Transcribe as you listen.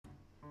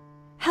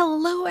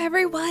Hello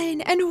everyone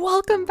and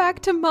welcome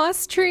back to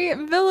Mosstree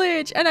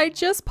Village, and I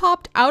just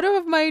popped out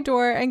of my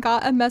door and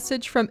got a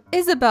message from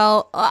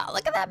Isabel. Oh,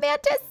 look at that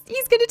mantis.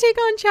 He's gonna take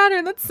on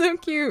Chatter. That's so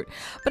cute.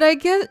 But I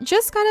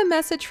just got a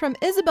message from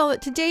Isabel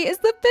that today is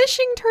the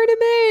fishing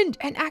tournament,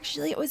 and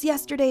actually it was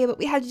yesterday, but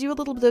we had to do a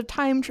little bit of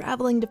time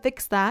traveling to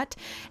fix that.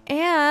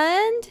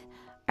 And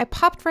I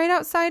popped right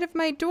outside of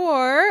my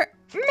door.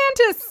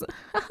 Mantis!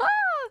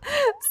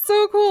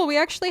 So cool. We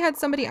actually had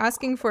somebody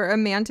asking for a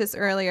mantis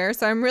earlier,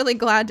 so I'm really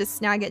glad to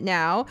snag it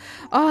now.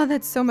 Oh,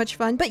 that's so much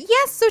fun. But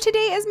yes, so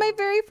today is my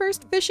very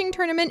first fishing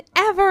tournament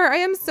ever. I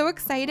am so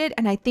excited,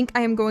 and I think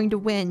I am going to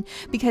win,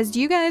 because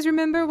do you guys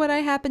remember what I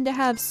happen to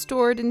have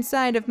stored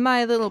inside of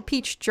my little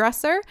peach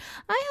dresser?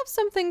 I have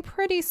something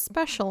pretty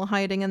special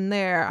hiding in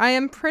there. I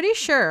am pretty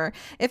sure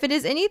if it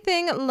is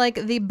anything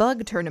like the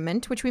bug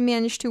tournament, which we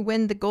managed to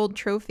win the gold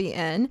trophy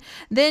in,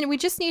 then we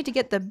just need to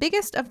get the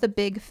biggest of the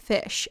big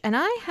fish, and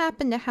I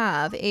happen to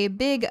have a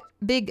big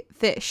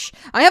fish.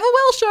 I have a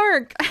whale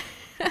shark.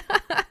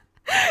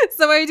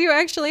 So I do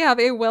actually have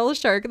a whale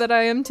shark that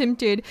I am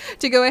tempted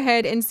to go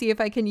ahead and see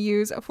if I can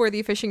use for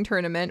the fishing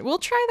tournament. We'll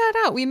try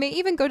that out. We may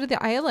even go to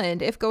the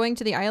island, if going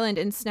to the island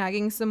and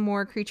snagging some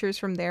more creatures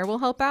from there will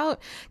help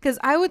out, because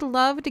I would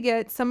love to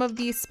get some of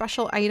these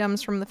special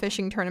items from the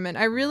fishing tournament.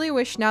 I really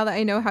wish, now that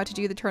I know how to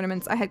do the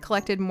tournaments, I had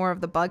collected more of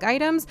the bug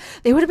items.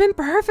 They would have been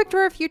perfect for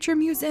our future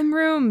museum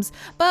rooms,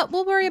 but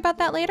we'll worry about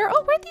that later.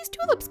 Oh, where'd these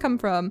tulips come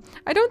from?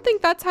 I don't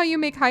think that's how you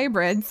make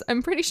hybrids.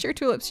 I'm pretty sure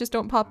tulips just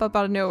don't pop up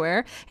out of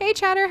nowhere. Hey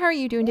Chatter, how are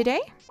you doing today?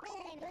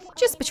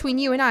 Just between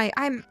you and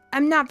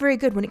I'm not very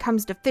good when it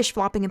comes to fish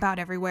flopping about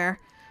everywhere.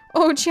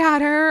 Oh,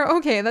 Chatter.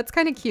 Okay, that's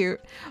kind of cute.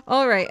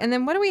 All right, and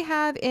then what do we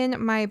have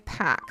in my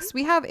packs?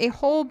 We have a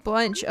whole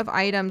bunch of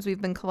items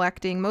we've been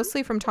collecting,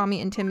 mostly from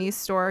Tommy and Timmy's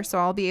store, so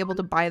I'll be able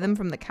to buy them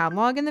from the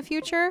catalog in the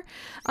future.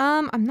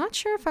 I'm not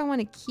sure if I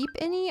want to keep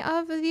any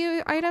of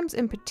the items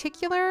in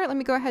particular. Let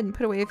me go ahead and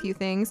put away a few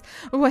things.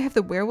 Oh, I have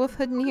the werewolf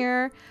hood in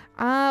here.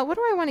 What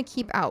do I want to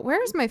keep out?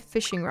 Where's my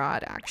fishing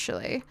rod,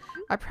 actually?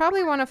 I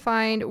probably want to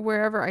find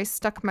wherever I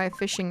stuck my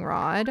fishing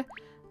rod.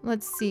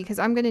 Let's see, because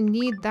I'm going to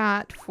need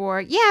that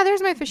for... Yeah,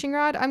 there's my fishing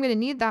rod. I'm going to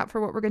need that for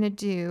what we're going to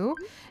do.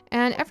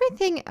 And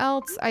everything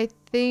else, I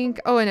think...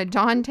 Oh, and a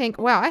dawn tank.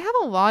 Wow, I have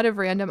a lot of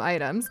random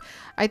items.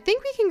 I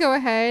think we can go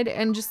ahead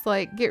and just,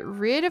 like, get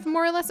rid of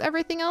more or less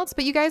everything else.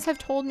 But you guys have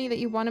told me that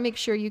you want to make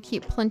sure you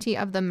keep plenty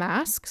of the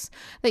masks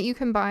that you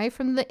can buy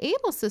from the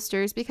Able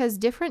Sisters, because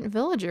different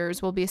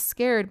villagers will be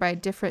scared by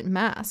different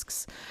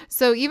masks.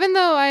 So even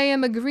though I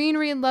am a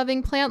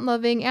greenery-loving,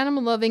 plant-loving,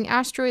 animal-loving,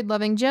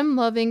 asteroid-loving,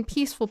 gem-loving,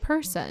 peaceful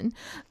person,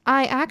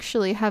 I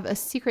actually have a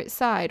secret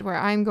side where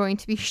I'm going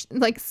to be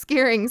like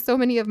scaring so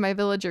many of my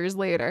villagers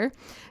later.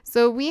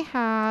 So we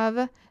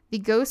have the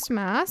ghost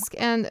mask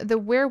and the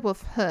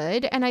werewolf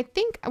hood, and I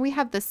think we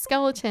have the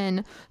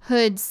skeleton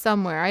hood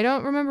somewhere. I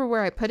don't remember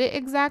where I put it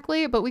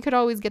exactly, but we could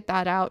always get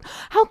that out.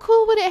 How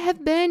cool would it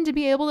have been to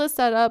be able to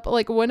set up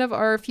like one of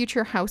our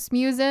future house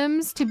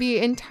museums to be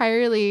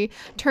entirely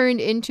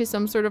turned into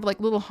some sort of like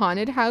little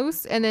haunted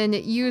house, and then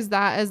use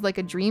that as like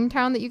a dream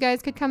town that you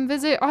guys could come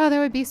visit? Oh, that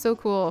would be so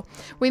cool.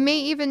 We may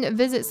even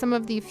visit some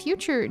of the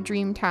future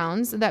dream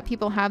towns that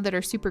people have that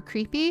are super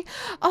creepy.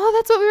 Oh,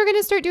 that's what we were going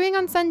to start doing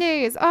on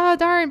Sundays. Oh,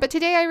 darn. But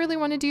today I really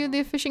want to do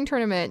the fishing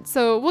tournament,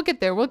 so we'll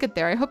get there. We'll get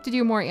there. I hope to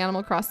do more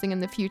Animal Crossing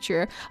in the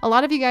future. A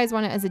lot of you guys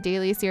want it as a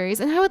daily series,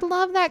 and I would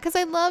love that because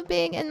I love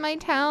being in my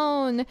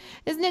town.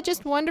 Isn't it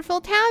just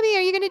wonderful? Tabby,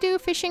 are you going to do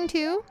fishing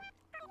too?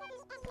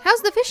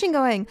 How's the fishing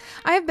going?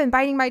 I have been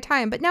biding my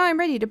time, but now I'm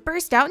ready to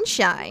burst out and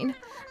shine.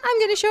 I'm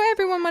going to show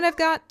everyone what I've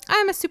got.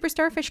 I'm a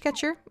superstar fish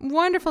catcher.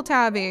 Wonderful,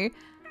 Tabby.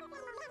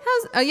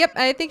 Oh, yep,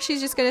 I think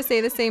she's just going to say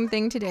the same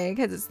thing today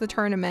because it's the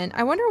tournament.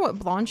 I wonder what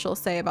Blanche will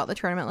say about the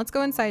tournament. Let's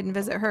go inside and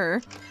visit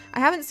her. I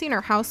haven't seen her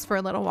house for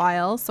a little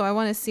while, so I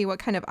want to see what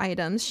kind of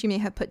items she may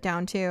have put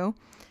down too.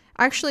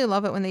 I actually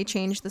love it when they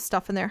change the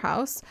stuff in their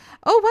house.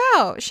 Oh,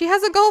 wow, she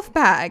has a golf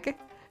bag.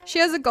 She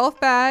has a golf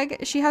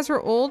bag. She has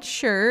her old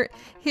shirt.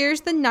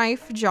 Here's the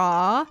knife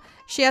jaw.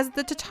 She has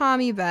the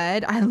tatami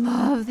bed. I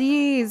love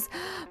these.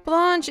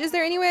 Blanche, is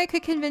there any way I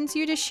could convince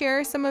you to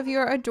share some of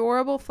your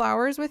adorable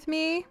flowers with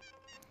me?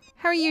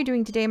 How are you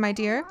doing today, my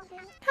dear?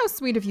 How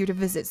sweet of you to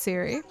visit,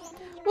 Seri.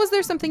 Was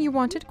there something you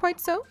wanted quite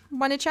so?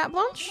 Want to chat,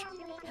 Blanche?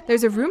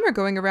 There's a rumor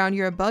going around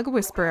you're a bug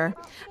whisperer.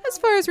 As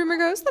far as rumor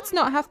goes, that's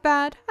not half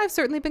bad. I've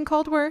certainly been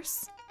called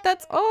worse.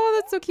 Oh,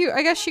 that's so cute.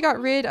 I guess she got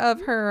rid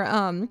of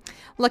her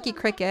lucky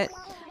cricket.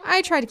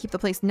 I try to keep the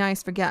place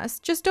nice for guests.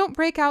 Just don't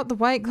break out the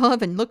white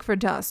glove and look for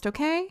dust,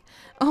 okay?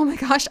 Oh my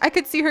gosh, I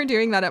could see her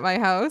doing that at my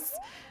house.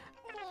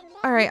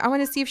 All right, I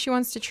want to see if she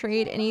wants to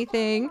trade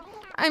anything.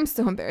 I'm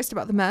so embarrassed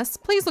about the mess.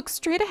 Please look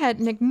straight ahead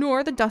and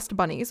ignore the dust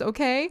bunnies,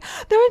 okay?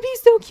 That would be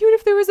so cute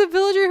if there was a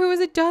villager who was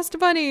a dust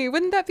bunny.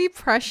 Wouldn't that be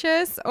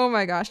precious? Oh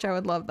my gosh, I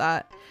would love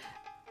that.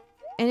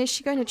 And is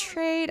she going to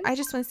trade? I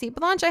just want to see.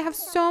 Blanche, I have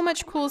so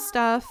much cool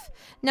stuff.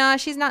 Nah,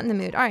 she's not in the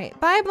mood. All right,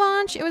 bye,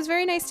 Blanche. It was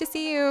very nice to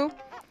see you.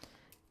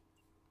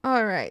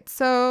 All right,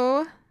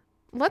 so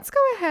let's go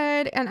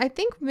ahead and I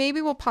think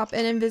maybe we'll pop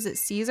in and visit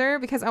Caesar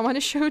because I want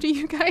to show to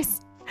you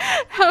guys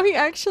how he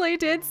actually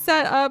did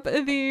set up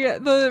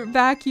the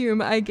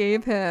vacuum I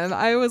gave him.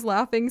 I was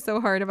laughing so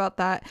hard about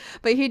that,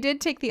 but he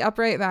did take the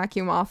upright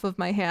vacuum off of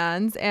my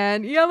hands,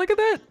 and yeah, look at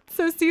that.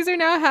 So Caesar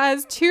now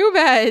has 2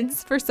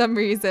 beds for some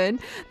reason.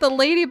 The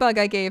ladybug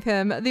I gave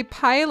him, the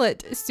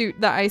pilot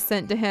suit that I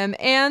sent to him,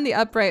 and the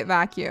upright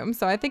vacuum.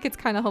 So I think it's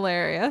kind of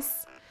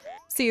hilarious.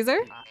 Caesar?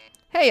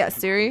 Hey, yes,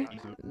 Seri.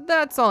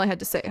 That's all I had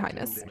to say,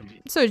 Highness.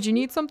 So did you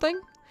need something?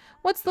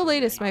 What's the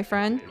latest, my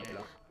friend?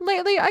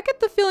 Lately, I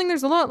get the feeling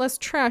there's a lot less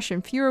trash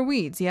and fewer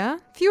weeds, yeah?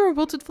 Fewer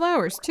wilted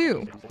flowers,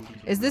 too.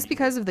 Is this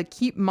because of the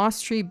Keep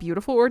Mosstree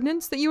Beautiful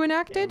ordinance that you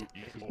enacted?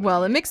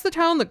 Well, it makes the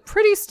town look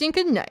pretty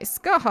stinking nice.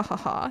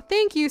 Gahahaha.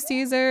 Thank you,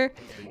 Caesar.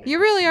 You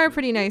really are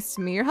pretty nice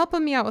to me. You're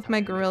helping me out with my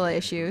gorilla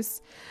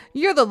issues.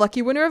 You're the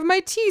lucky winner of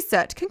my tea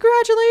set.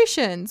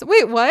 Congratulations.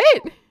 Wait,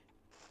 what?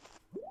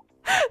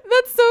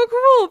 That's so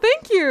cool.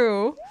 Thank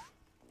you.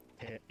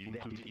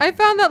 I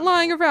found that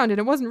lying around and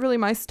it wasn't really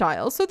my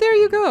style, so there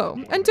you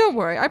go. And don't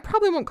worry, I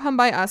probably won't come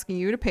by asking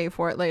you to pay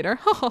for it later.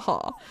 Ha ha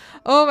ha.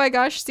 Oh my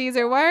gosh,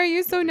 Caesar, why are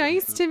you so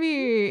nice to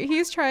me?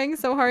 He's trying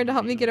so hard to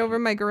help me get over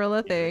my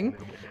gorilla thing.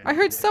 I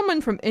heard someone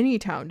from any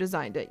town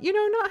designed it. You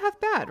know, not half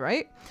bad,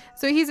 right?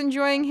 So he's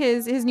enjoying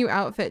his new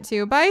outfit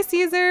too. Bye,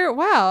 Caesar.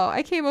 Wow,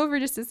 I came over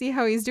just to see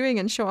how he's doing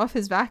and show off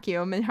his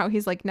vacuum and how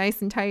he's like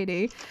nice and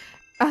tidy.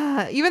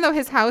 Even though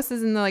his house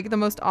is in the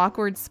most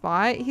awkward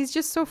spot, he's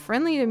just so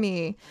friendly to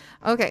me.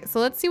 Okay, so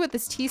let's see what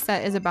this tea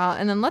set is about,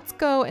 and then let's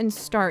go and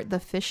start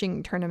the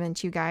fishing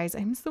tournament, you guys.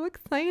 I'm so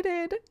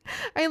excited.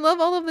 I love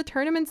all of the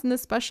tournaments and the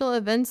special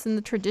events and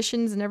the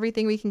traditions and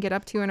everything we can get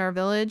up to in our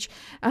village.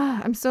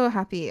 I'm so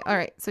happy. All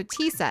right, so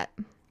tea set.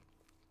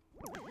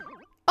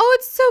 Oh,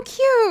 it's so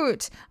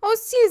cute. Oh,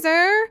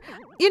 Caesar.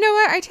 You know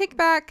what? I take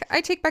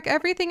back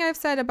everything I've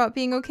said about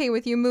being okay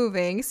with you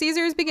moving.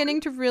 Caesar is beginning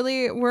to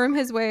really worm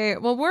his way.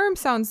 Well, worm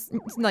sounds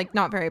like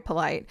not very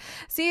polite.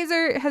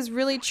 Caesar has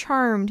really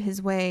charmed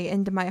his way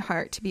into my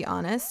heart, to be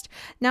honest.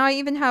 Now I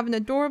even have an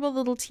adorable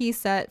little tea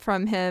set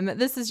from him.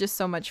 This is just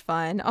so much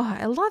fun. Oh,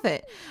 I love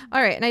it.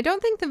 All right, and I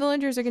don't think the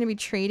villagers are going to be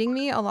trading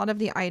me a lot of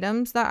the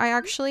items that I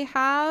actually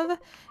have.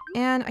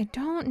 And I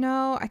don't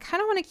know, I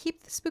kind of want to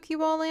keep the spooky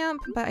wall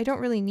lamp, but I don't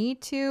really need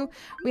to.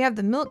 We have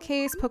the milk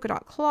case, polka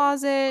dot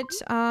closet.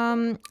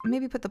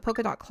 Maybe put the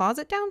polka dot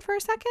closet down for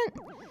a second.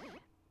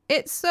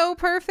 It's so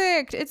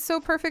perfect. It's so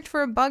perfect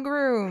for a bug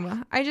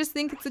room. I just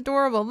think it's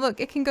adorable. Look,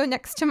 it can go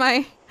next to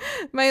my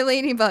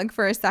ladybug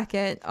for a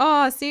second.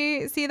 Oh,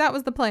 see, that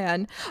was the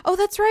plan. Oh,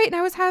 that's right. And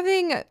I was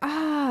having,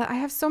 I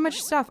have so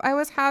much stuff. I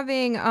was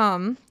having,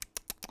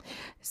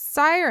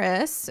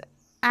 Cyrus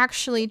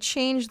actually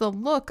change the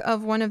look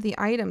of one of the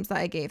items that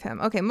I gave him.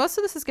 Okay, most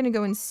of this is going to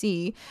go in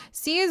C.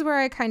 C is where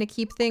I kind of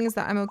keep things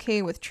that I'm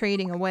okay with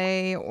trading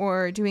away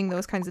or doing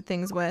those kinds of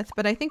things with,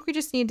 but I think we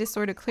just need to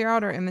sort of clear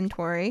out our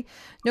inventory.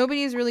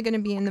 Nobody is really going to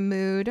be in the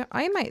mood.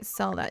 I might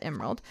sell that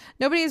emerald.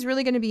 Nobody is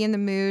really going to be in the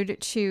mood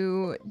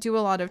to do a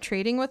lot of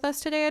trading with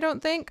us today, I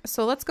don't think.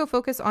 So let's go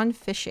focus on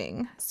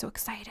fishing. So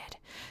excited.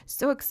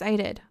 So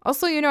excited.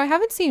 Also, you know, I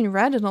haven't seen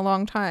Red in a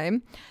long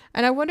time.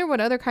 And I wonder what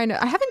other kind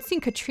of... I haven't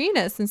seen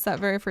Katrina since that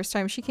very first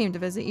time she came to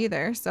visit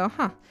either. So,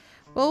 Well,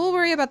 we'll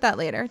worry about that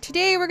later.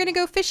 Today, we're going to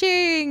go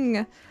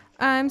fishing.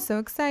 I'm so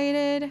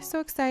excited. So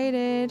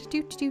excited.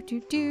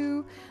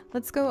 Do.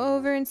 Let's go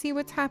over and see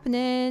what's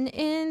happening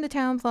in the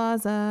town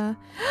plaza.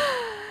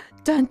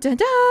 Dun, dun,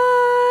 dun.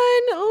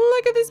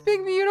 Look at this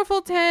big,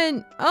 beautiful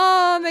tent.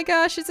 Oh my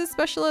gosh, it's a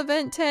special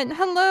event tent.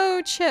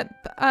 Hello, Chip.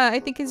 I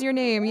think is your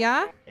name,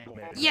 yeah?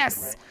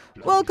 Yes.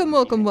 Welcome,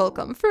 welcome,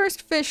 welcome.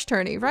 First fish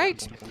tourney,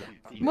 right?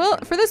 Well,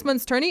 for this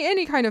month's tourney,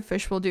 any kind of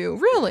fish will do.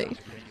 Really?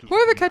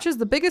 Whoever catches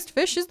the biggest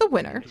fish is the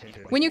winner.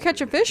 When you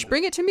catch a fish,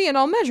 bring it to me and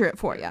I'll measure it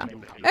for you.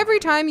 Every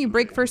time you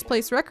break first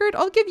place record,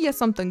 I'll give you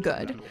something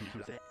good.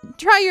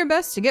 Try your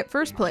best to get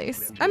first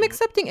place. I'm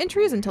accepting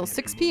entries until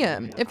 6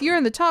 p.m. If you're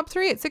in the top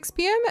 3 at 6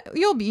 p.m.,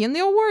 you'll be in the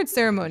awards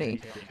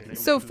ceremony.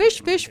 So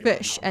fish, fish,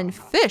 fish, and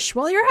fish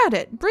while you're at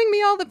it. Bring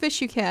me all the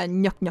fish you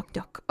can. Nuck, nuck,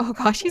 nuck. Oh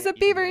gosh, he's a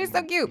beaver. He's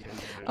so cute.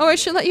 Oh, I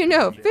should let you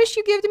know, fish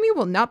you give to me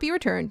will not be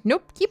returned.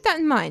 Nope, keep that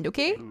in mind,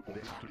 okay?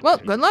 Well,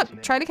 good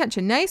luck. Try to catch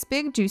a nice,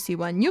 big, juicy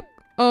one. Yup.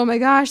 Oh my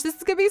gosh, this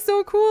is gonna be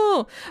so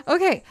cool.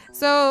 Okay,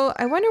 so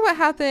I wonder what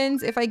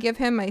happens if I give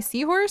him my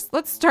seahorse.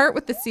 Let's start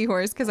with the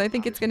seahorse because I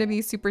think it's gonna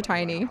be super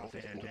tiny.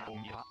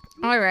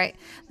 All right,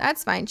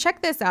 that's fine.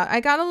 Check this out.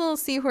 I got a little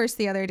seahorse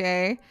the other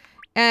day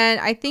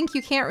and I think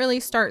you can't really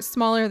start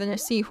smaller than a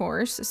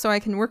seahorse, so I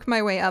can work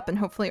my way up and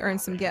hopefully earn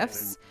some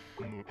gifts.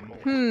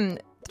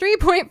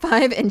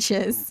 3.5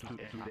 inches.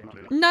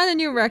 Not a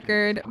new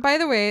record. By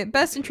the way,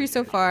 best entry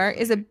so far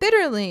is a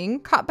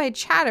bitterling caught by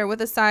chatter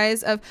with a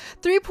size of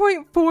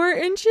 3.4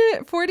 inches,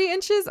 40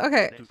 inches.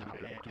 Okay,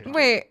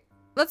 wait,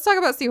 let's talk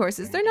about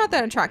seahorses. They're not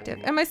that attractive.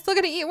 Am I still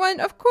gonna eat one?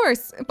 Of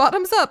course.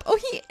 Bottoms up. Oh,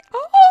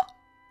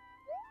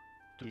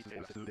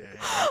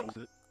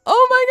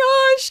 oh my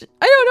gosh.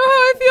 I don't know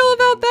how I feel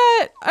about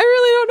that. I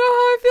really don't know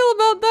how I feel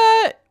about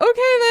that.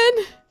 Okay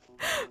then.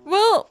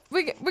 Well,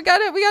 we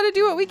gotta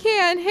do what we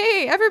can.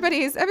 Hey,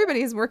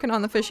 everybody's working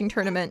on the fishing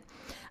tournament.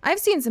 I've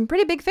seen some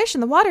pretty big fish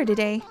in the water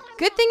today.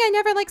 Good thing I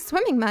never like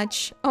swimming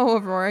much. Oh,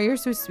 Aurora, you're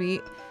so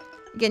sweet.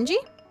 Genji?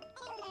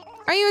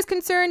 Are you as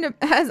concerned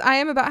as I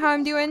am about how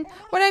I'm doing?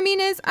 What I mean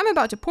is, I'm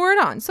about to pour it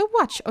on, so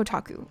watch,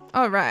 Otaku.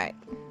 Alright.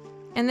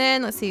 And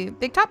then, let's see,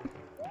 Big Top?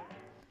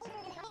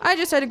 I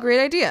just had a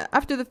great idea.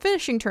 After the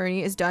fishing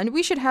tourney is done,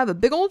 we should have a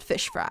big old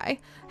fish fry.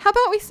 How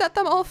about we set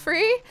them all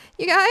free?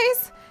 You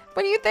guys?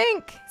 What do you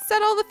think?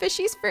 Set all the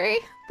fishies free?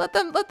 Let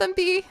them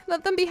be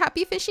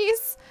happy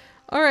fishies?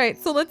 Alright,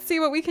 so let's see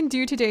what we can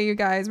do today, you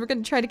guys. We're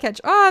gonna try to catch...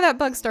 Oh, that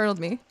bug startled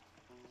me.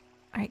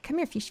 Alright, come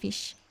here,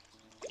 fish.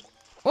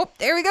 Oh,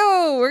 there we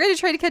go. We're going to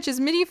try to catch as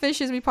many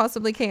fish as we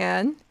possibly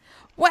can.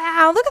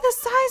 Wow, look at the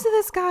size of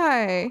this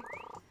guy.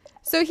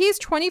 So he's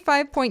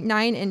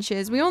 25.9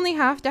 inches. We only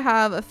have to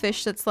have a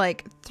fish that's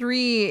like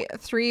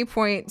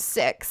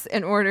 3.6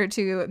 in order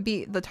to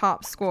beat the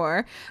top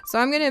score. So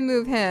I'm going to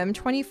move him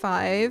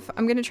 25.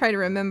 I'm going to try to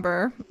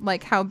remember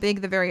like how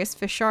big the various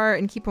fish are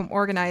and keep them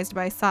organized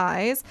by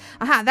size.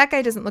 Aha, that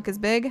guy doesn't look as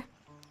big.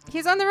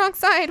 He's on the wrong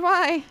side.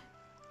 Why?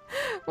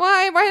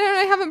 Why don't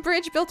I have a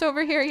bridge built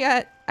over here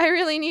yet? I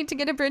really need to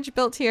get a bridge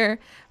built here,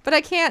 but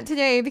I can't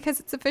today because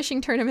it's a fishing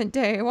tournament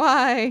day.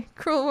 Why?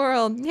 Cruel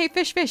world. Hey,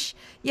 fish.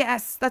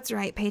 Yes, that's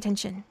right. Pay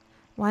attention.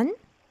 One.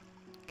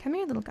 Come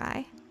here, little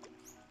guy.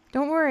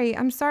 Don't worry.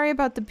 I'm sorry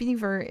about the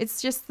beaver.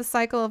 It's just the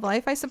cycle of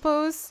life, I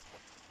suppose.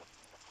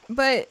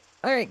 But,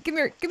 all right, come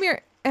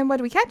here. And what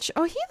do we catch?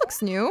 Oh, he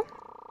looks new.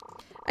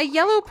 A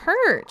yellow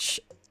perch.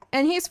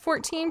 And he's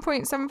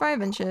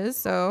 14.75 inches,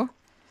 so...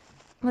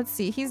 Let's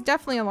see, he's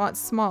definitely a lot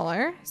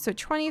smaller. So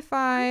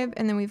 25,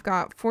 and then we've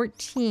got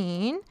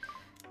 14.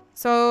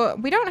 So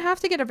we don't have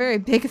to get a very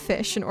big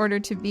fish in order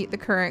to beat the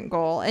current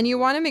goal. And you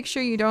want to make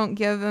sure you don't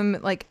give him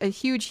like a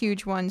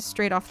huge one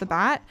straight off the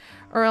bat,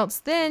 or else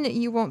then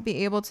you won't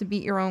be able to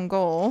beat your own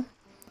goal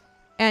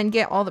and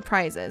get all the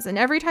prizes. And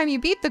every time you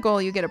beat the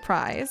goal, you get a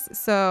prize.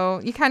 So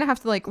you kind of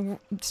have to like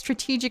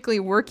strategically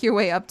work your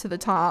way up to the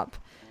top.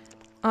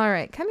 All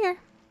right, come here.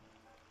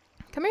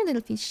 Come here,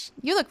 little fish.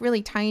 You look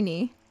really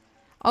tiny.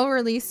 I'll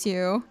release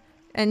you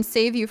and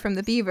save you from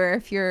the beaver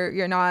if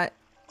you're not...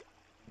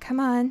 Come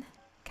on,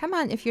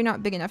 if you're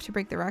not big enough to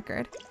break the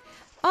record.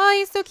 Oh,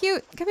 he's so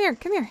cute. Come here.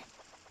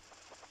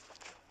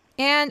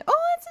 And, oh,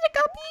 it's a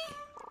guppy.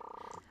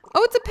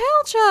 Oh, it's a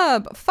pale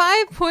chub.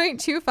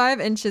 5.25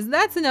 inches.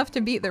 That's enough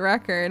to beat the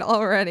record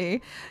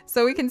already.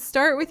 So we can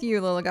start with you,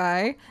 little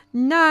guy.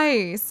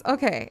 Nice.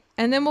 Okay.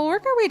 And then we'll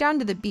work our way down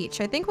to the beach.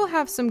 I think we'll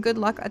have some good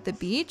luck at the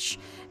beach.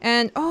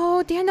 And,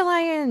 oh,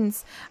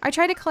 dandelions. I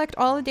try to collect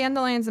all the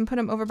dandelions and put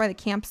them over by the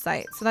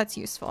campsite. So that's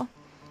useful.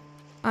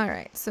 All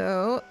right.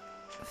 So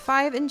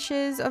 5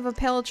 inches of a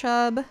pale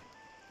chub.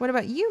 What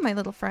about you, my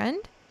little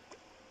friend?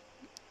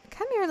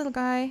 Come here, little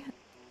guy.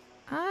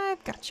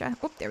 I've gotcha.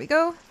 Oh, there we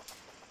go.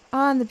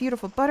 On the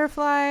beautiful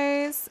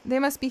butterflies. They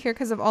must be here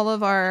because of all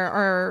of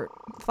our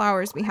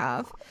flowers we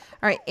have.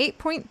 All right,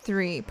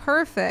 8.3.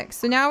 Perfect.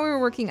 So now we're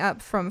working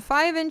up from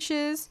 5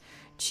 inches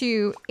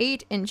to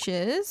 8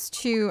 inches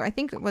to, I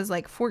think it was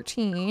like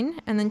 14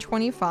 and then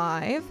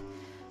 25.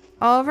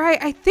 All right,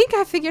 I think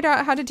I figured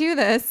out how to do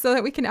this so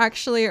that we can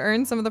actually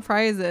earn some of the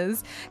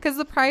prizes, because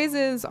the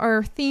prizes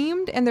are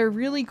themed and they're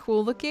really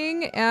cool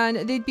looking,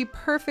 and they'd be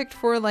perfect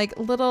for like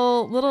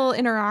little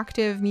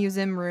interactive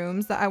museum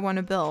rooms that I want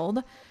to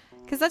build.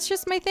 Because that's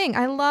just my thing.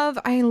 I love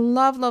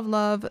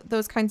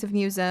those kinds of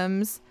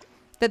museums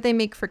that they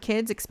make for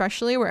kids,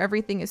 especially where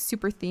everything is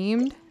super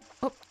themed.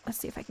 Oh, let's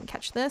see if I can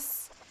catch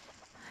this.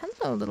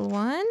 Hello, little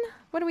one.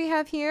 What do we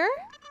have here?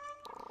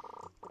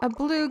 A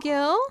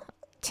bluegill,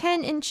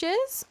 10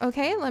 inches.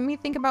 Okay, let me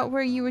think about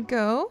where you would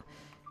go.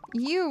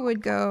 You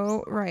would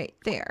go right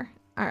there.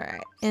 All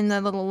right, in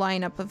the little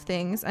lineup of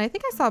things. I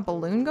think I saw a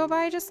balloon go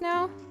by just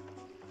now.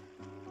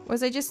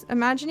 Was I just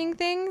imagining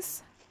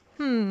things?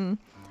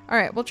 All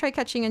right, we'll try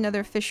catching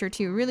another fish or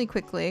two really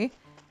quickly.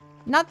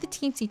 Not the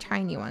teensy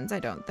tiny ones, I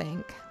don't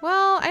think.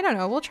 Well, I don't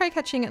know. We'll try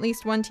catching at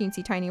least one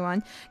teensy tiny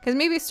one, because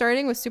maybe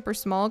starting with super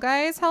small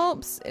guys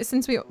helps,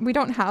 since we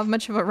don't have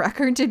much of a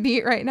record to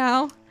beat right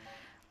now. All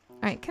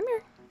right, come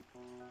here.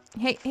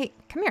 Hey,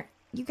 come here.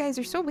 You guys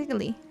are so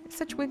wiggly.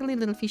 Such wiggly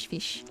little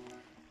fish.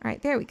 All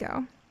right, there we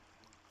go.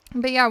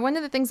 But yeah, one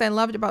of the things I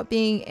loved about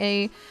being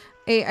a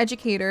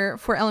educator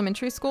for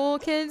elementary school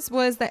kids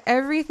was that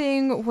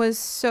everything was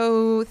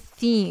so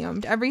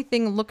themed.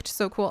 Everything looked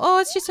so cool. Oh,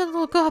 it's just a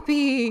little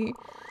guppy.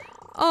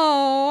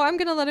 Oh, I'm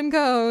gonna let him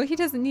go. He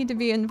doesn't need to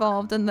be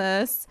involved in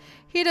this.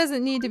 He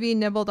doesn't need to be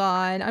nibbled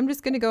on. I'm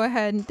just gonna go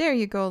ahead and there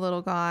you go,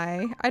 little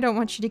guy. I don't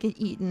want you to get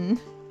eaten.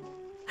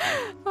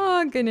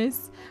 Oh,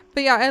 goodness.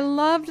 But yeah, I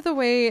loved the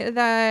way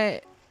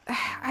that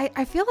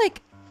I feel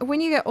like when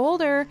you get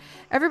older,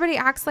 everybody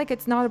acts like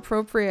it's not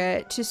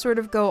appropriate to sort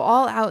of go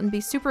all out and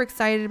be super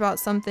excited about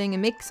something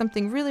and make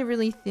something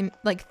really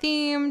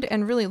themed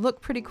and really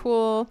look pretty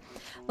cool.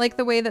 Like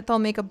the way that they'll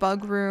make a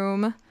bug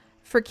room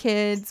for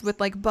kids with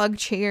like bug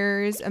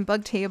chairs and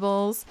bug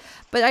tables.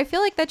 But I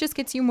feel like that just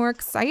gets you more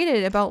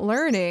excited about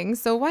learning.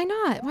 So why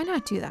not? Why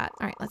not do that?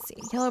 All right, let's see.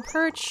 Yellow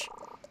perch,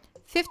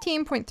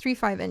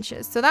 15.35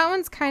 inches. So that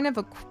one's kind of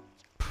a,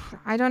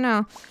 I don't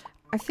know.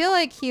 I feel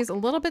like he's a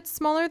little bit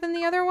smaller than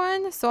the other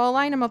one. So I'll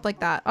line him up like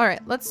that. All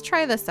right, let's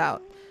try this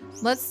out.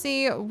 Let's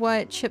see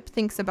what Chip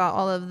thinks about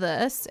all of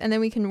this. And then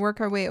we can work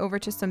our way over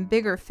to some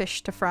bigger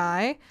fish to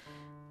fry.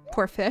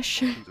 Poor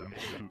fish.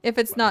 If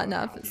it's not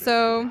enough.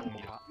 So,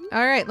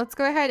 all right, let's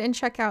go ahead and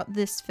check out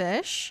this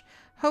fish.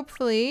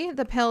 Hopefully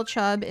the pale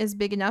chub is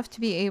big enough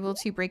to be able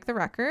to break the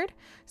record.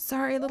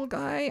 Sorry, little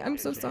guy. I'm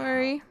so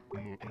sorry.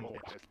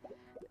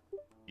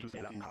 Yay,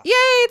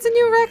 it's a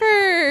new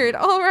record.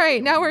 All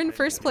right, now we're in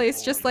first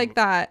place just like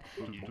that.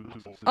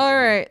 All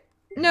right.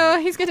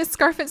 No, he's gonna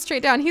scarf it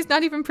straight down. He's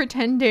not even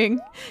pretending.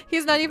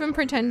 He's not even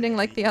pretending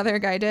like the other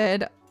guy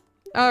did.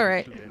 All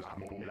right.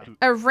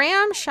 A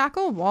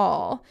ramshackle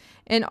wall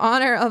in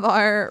honor of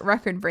our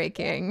record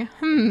breaking.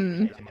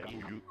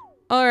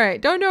 All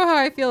right. Don't know how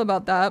I feel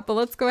about that, but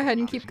let's go ahead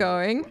and keep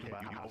going.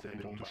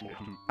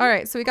 All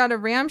right. So we got a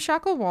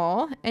ramshackle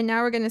wall, and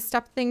now we're going to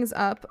step things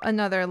up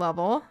another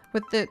level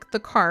with the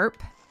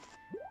carp.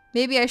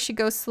 Maybe I should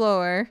go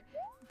slower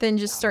than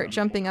just start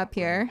jumping up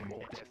here.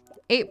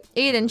 8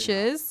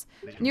 inches.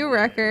 New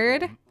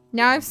record.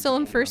 Now I'm still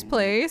in first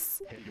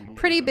place.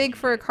 Pretty big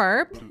for a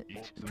carp.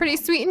 Pretty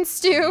sweet and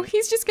stew.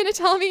 He's just gonna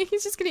tell me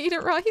he's just gonna eat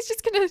it raw.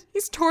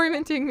 He's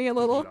tormenting me a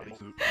little.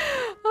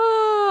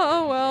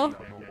 Oh well.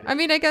 I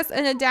mean, I guess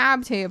an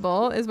adab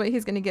table is what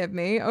he's gonna give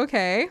me.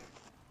 Okay.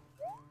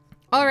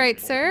 All right,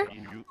 sir.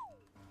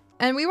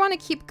 And we want to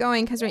keep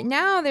going because right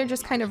now they're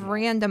just kind of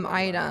random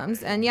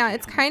items. And yeah,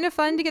 it's kind of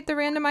fun to get the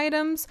random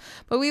items,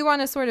 but we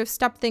want to sort of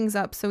step things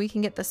up so we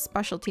can get the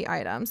specialty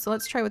items. So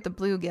let's try with the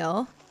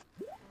bluegill.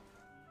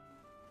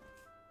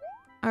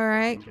 All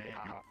right.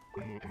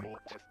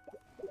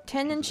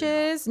 10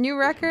 inches, new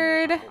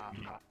record,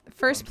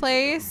 first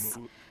place.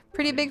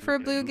 Pretty big for a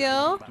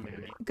bluegill.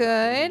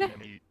 Good.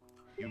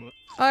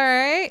 All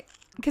right.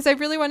 Because I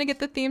really want to get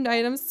the themed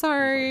items.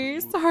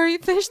 Sorry,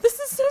 fish. This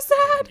is so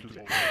sad.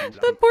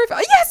 The poor fish.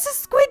 Oh, yes, a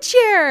squid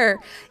chair.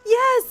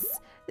 Yes,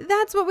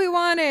 that's what we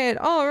wanted.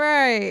 All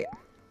right.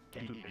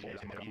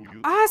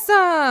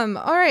 Awesome.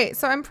 All right,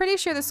 so I'm pretty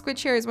sure the squid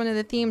chair is one of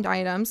the themed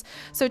items.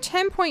 So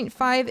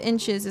 10.5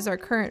 inches is our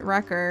current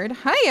record.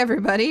 Hi,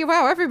 everybody.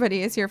 Wow,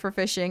 everybody is here for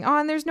fishing. Oh,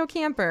 and there's no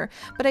camper.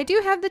 But I do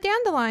have the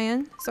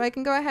dandelion, so I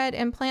can go ahead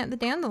and plant the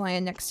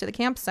dandelion next to the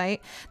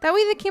campsite. That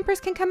way the campers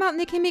can come out and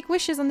they can make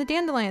wishes on the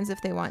dandelions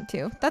if they want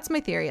to. That's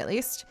my theory, at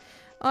least.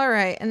 All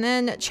right, and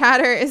then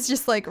Chatter is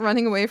just like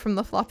running away from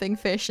the flopping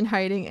fish and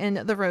hiding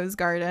in the rose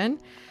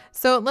garden.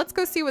 So let's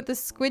go see what the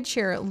squid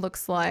chair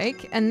looks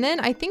like. And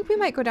then I think we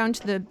might go down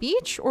to the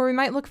beach, or we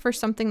might look for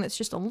something that's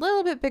just a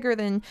little bit bigger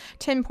than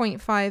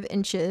 10.5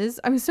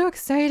 inches. I'm so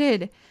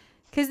excited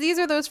because these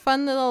are those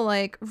fun little,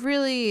 like,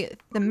 really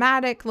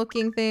thematic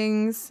looking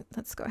things.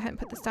 Let's go ahead and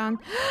put this down.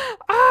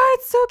 Ah,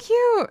 it's so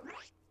cute.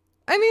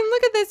 I mean,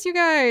 look at this, you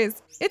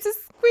guys. It's a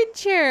squid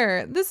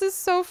chair. This is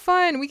so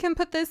fun. We can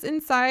put this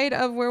inside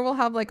of where we'll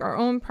have like our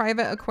own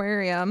private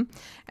aquarium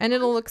and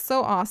it'll look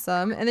so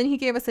awesome. And then he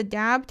gave us a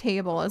dab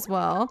table as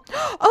well.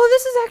 Oh,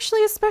 this is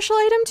actually a special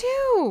item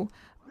too.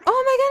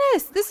 Oh my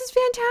goodness, this is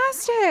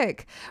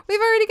fantastic.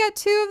 We've already got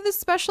 2 of the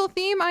special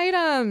theme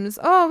items.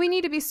 Oh, we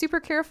need to be super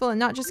careful and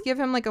not just give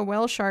him like a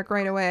whale shark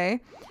right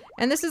away.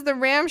 And this is the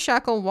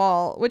ramshackle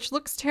wall, which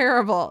looks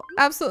terrible.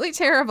 Absolutely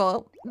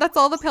terrible. That's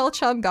all the pale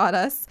chub got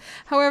us.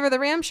 However, the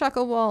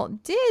ramshackle wall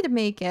did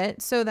make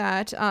it so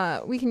that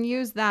we can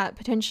use that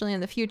potentially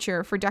in the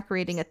future for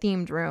decorating a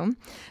themed room.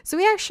 So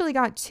we actually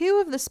got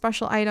 2 of the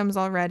special items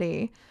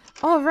already.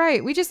 All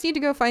right, we just need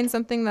to go find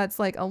something that's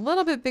like a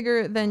little bit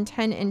bigger than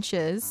 10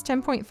 inches,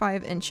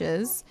 10.5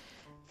 inches.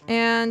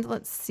 And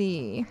let's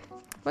see.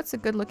 What's a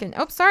good looking...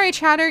 Oh, sorry,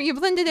 Chatter. You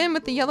blended in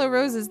with the yellow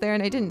roses there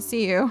and I didn't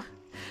see you.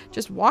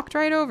 Just walked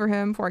right over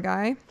him, poor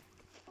guy.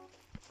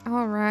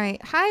 All right.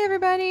 Hi,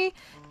 everybody.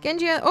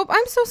 Genji. Oh,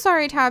 I'm so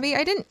sorry, Tabby.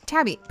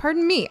 Tabby,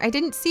 pardon me. I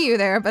didn't see you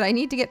there, but I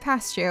need to get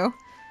past you.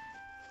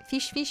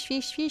 Fish, fish,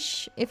 fish,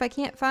 fish. If I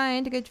can't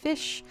find a good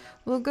fish,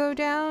 we'll go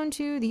down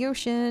to the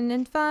ocean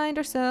and find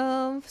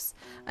ourselves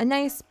a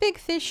nice big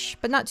fish,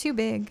 but not too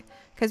big.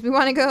 Because we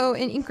want to go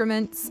in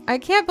increments. I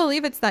can't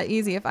believe it's that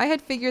easy. If I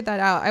had figured that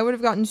out, I would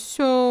have gotten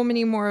so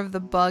many more of the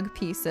bug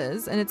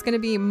pieces. And it's going to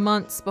be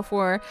months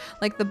before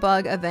like the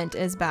bug event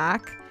is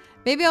back.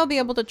 Maybe I'll be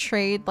able to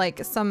trade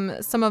like some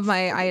of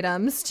my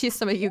items to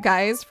some of you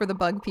guys for the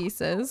bug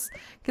pieces.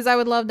 Because I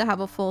would love to have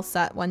a full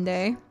set one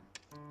day.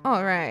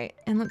 All right.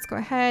 And let's go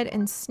ahead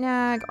and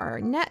snag our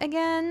net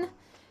again.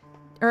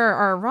 Or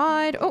our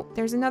rod. Oh,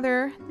 there's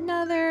another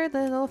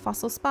little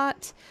fossil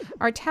spot.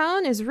 Our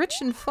town is rich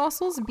in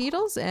fossils,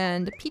 beetles,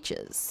 and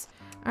peaches.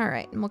 All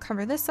right, and we'll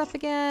cover this up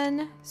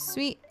again.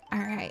 Sweet. All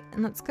right,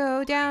 and let's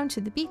go down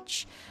to the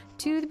beach,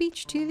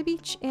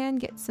 and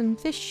get some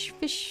fish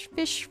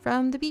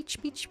from the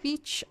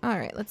beach. All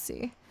right, let's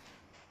see.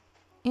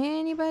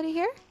 Anybody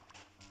here?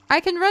 I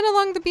can run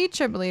along the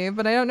beach, I believe,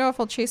 but I don't know if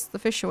I'll chase the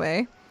fish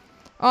away.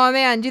 Oh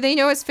man, do they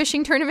know it's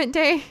fishing tournament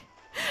day?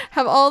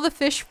 Have all the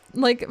fish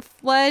like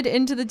fled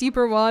into the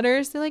deeper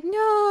waters? They're like,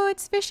 no,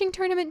 it's fishing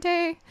tournament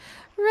day.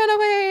 Run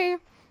away.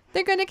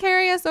 They're gonna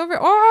carry us over.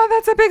 Oh,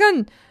 that's a big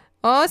one.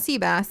 Oh, sea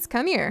bass,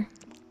 come here.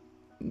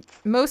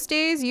 Most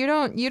days you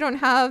don't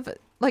have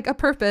like a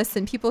purpose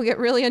and people get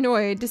really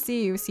annoyed to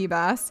see you, sea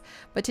bass.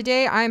 But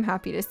today I'm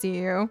happy to see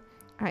you. All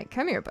right,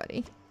 come here,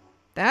 buddy.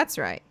 That's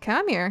right.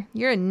 Come here.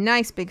 You're a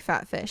nice big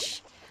fat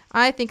fish.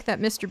 I think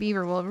that Mr.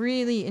 Beaver will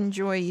really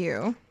enjoy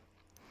you.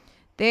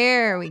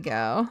 There we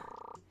go.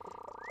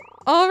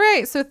 All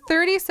right, so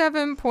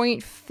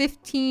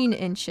 37.15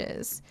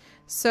 inches.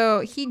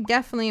 So he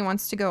definitely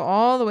wants to go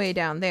all the way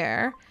down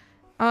there.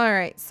 All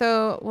right,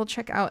 so we'll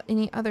check out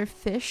any other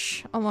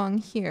fish along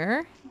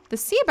here. The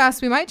sea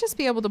bass, we might just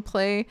be able to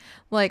play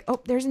like,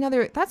 oh, there's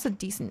another, that's a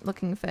decent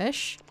looking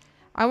fish.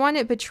 I want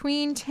it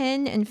between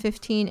 10 and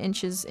 15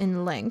 inches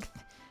in length.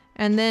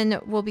 And then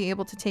we'll be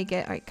able to take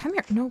it. All right, come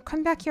here. No,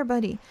 come back here,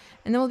 buddy.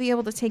 And then we'll be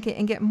able to take it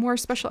and get more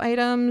special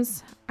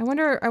items. I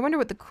wonder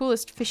what the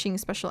coolest fishing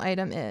special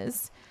item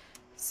is.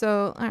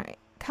 So, all right,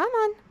 come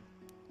on.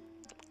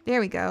 There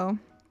we go.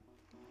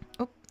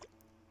 Oh,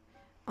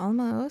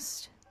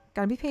 almost.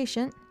 Gotta be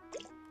patient.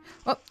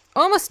 Oh,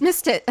 almost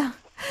missed it.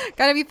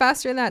 Gotta be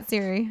faster than that,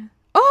 Seri.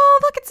 Oh,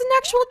 look, it's an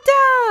actual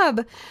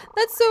dab.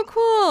 That's so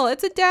cool.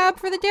 It's a dab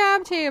for the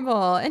dab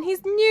table. And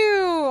he's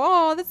new.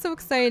 Oh, that's so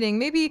exciting.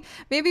 Maybe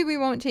we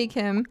won't take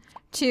him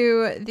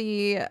to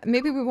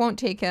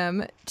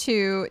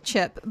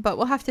Chip, but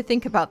we'll have to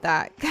think about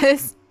that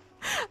because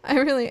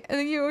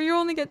you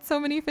only get so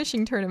many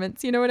fishing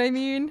tournaments, you know what I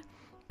mean?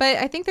 But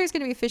I think there's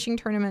going to be fishing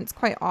tournaments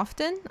quite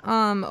often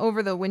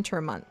over the winter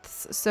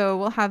months. So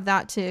we'll have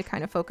that to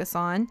kind of focus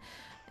on.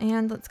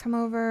 And let's come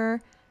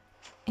over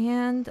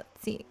and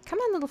let's see. Come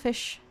on, little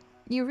fish.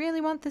 You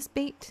really want this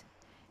bait?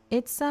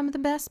 It's some of the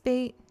best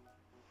bait.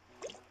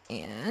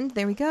 And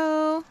there we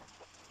go.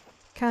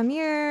 Come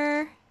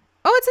here.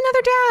 Oh, it's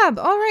another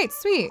dab. All right,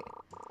 sweet.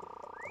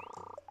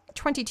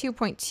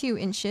 22.2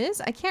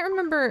 inches. I can't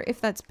remember if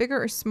that's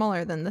bigger or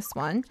smaller than this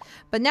one,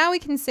 but now we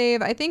can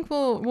save. I think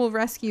we'll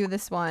rescue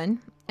this one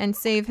and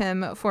save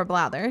him for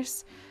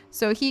Blathers,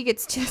 so he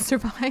gets to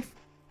survive.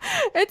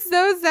 It's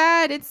so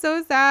sad. It's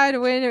so sad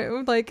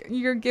when like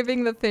you're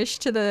giving the fish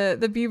to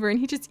the beaver and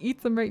he just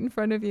eats them right in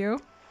front of you.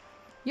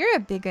 You're a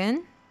big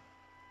one.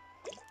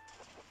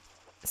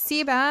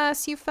 Sea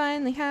bass, you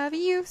finally have a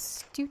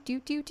use.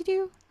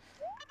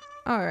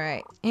 All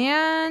right,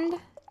 and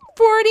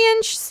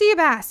 40-inch sea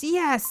bass.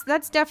 Yes,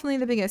 that's definitely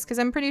the biggest because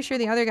I'm pretty sure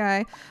the other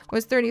guy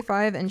was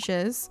 35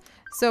 inches.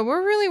 So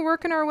we're really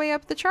working our way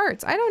up the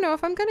charts. I don't know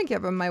if I'm going to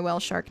give him my whale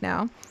shark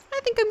now. I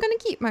think I'm going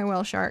to keep my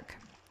whale shark.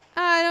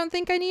 I don't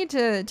think I need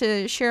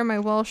to share my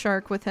whale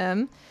shark with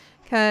him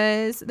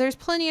because there's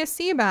plenty of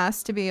sea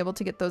bass to be able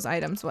to get those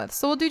items with.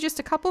 So we'll do just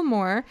a couple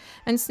more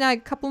and snag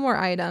a couple more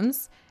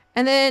items.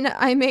 And then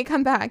I may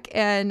come back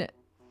and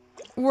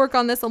work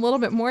on this a little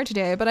bit more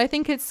today, but I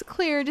think it's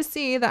clear to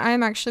see that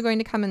I'm actually going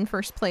to come in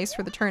first place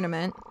for the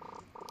tournament.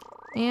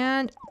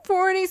 And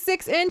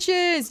 46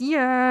 inches!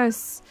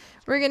 Yes!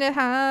 We're gonna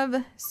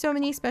have so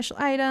many special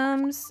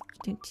items.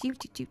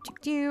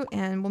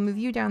 And we'll move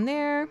you down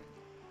there.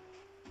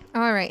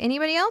 Alright,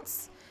 anybody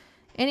else?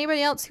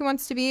 Anybody else who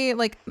wants to be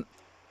like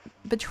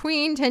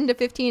between 10 to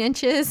 15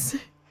 inches?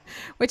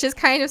 Which is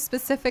kind of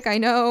specific, I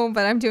know,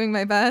 but I'm doing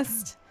my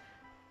best.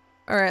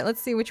 Alright,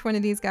 let's see which one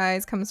of these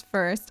guys comes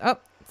first. Oh,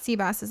 sea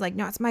bass is like,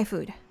 no, it's my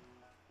food.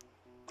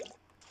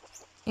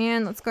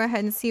 And let's go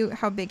ahead and see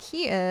how big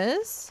he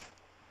is.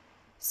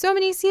 So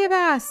many sea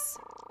bass.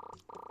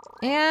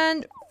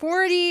 And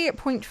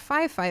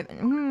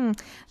 40.55.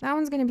 That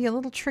one's going to be a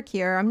little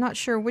trickier. I'm not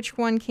sure which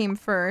one came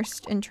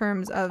first in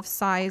terms of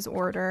size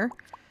order.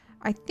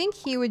 I think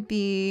he would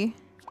be...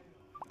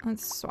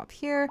 Let's swap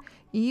here.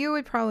 You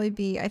would probably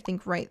be, I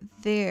think, right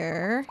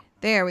there.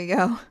 There we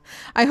go.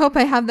 I hope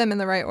I have them in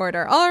the right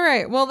order. All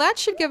right, well, that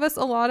should give us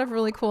a lot of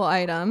really cool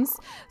items.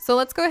 So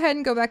let's go ahead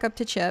and go back up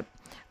to Chip.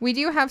 We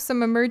do have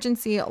some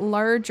emergency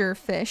larger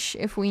fish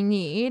if we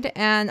need.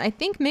 And I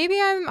think maybe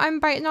I'm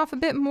biting off a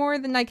bit more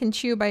than I can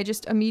chew by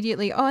just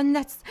immediately. Oh, and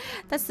that's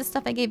the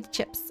stuff I gave to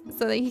Chips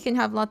so that he can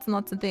have lots and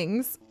lots of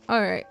things.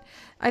 All right.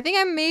 I think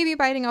I'm maybe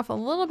biting off a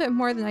little bit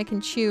more than I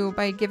can chew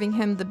by giving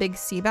him the big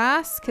sea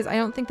bass because I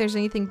don't think there's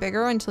anything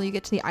bigger until you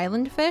get to the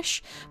island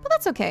fish. But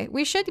that's okay.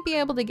 We should be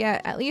able to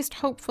get at least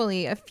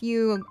hopefully a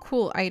few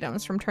cool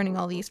items from turning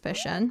all these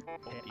fish in.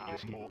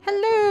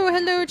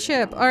 Hello,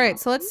 Chip. All right,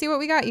 so let's see what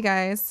we got, you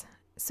guys.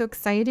 So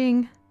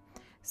exciting.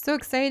 So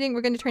exciting.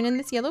 We're going to turn in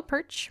this yellow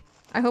perch.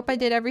 I hope I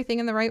did everything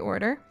in the right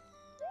order.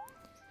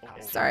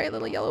 Sorry,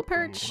 little yellow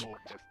perch.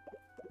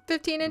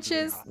 15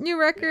 inches, new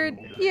record,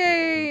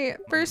 yay,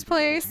 first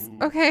place.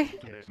 Okay,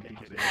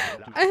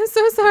 I'm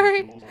so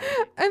sorry,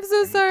 I'm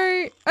so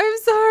sorry, I'm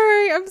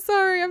sorry, I'm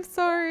sorry, I'm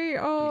sorry.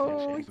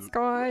 Oh, it's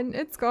gone,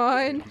 it's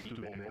gone.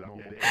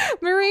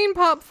 Marine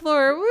pop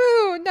floor,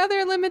 woo,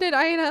 another limited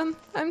item.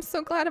 I'm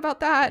so glad about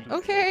that.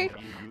 Okay,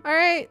 all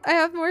right, I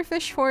have more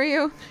fish for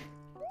you.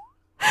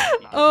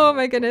 Oh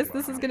my goodness,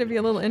 this is gonna be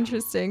a little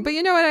interesting. But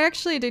you know what? I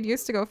actually did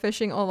used to go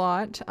fishing a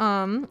lot.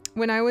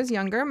 When I was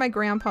younger, my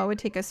grandpa would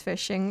take us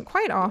fishing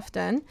quite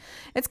often.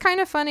 It's kind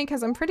of funny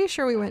because I'm pretty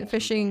sure we went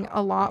fishing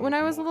a lot when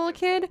I was a little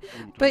kid.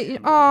 But,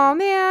 oh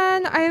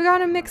man, I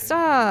got him mixed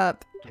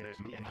up.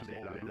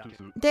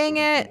 Dang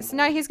it. So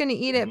now he's gonna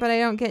eat it, but I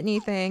don't get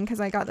anything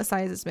because I got the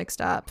sizes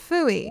mixed up.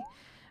 Phooey.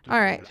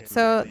 Alright,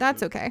 so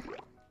that's okay.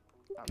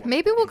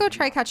 Maybe we'll go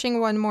try catching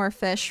one more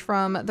fish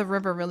from the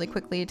river really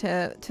quickly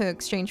to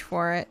exchange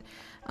for it.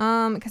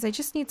 Because I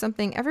just need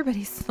something.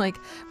 Everybody's like,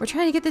 we're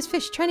trying to get this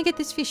fish, trying to get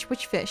this fish.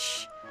 Which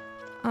fish?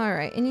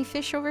 Alright, any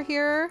fish over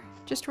here?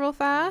 Just real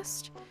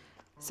fast.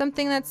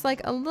 Something that's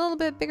like a little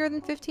bit bigger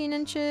than 15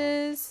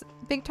 inches.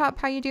 Big Top,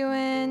 how you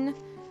doing?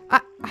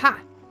 Aha!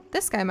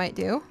 This guy might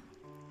do.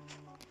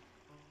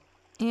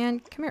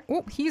 And come here.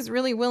 Oh, he's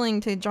really willing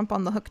to jump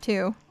on the hook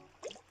too.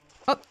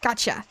 Oh,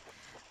 gotcha.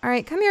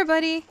 Alright, come here,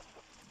 buddy.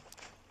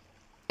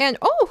 And,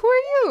 oh, who are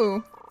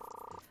you?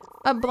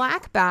 A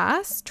black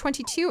bass,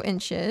 22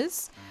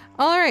 inches.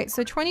 Alright,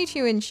 so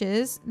 22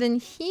 inches. Then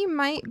he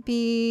might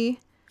be...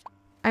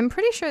 I'm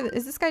pretty sure...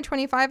 Is this guy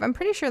 25? I'm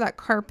pretty sure that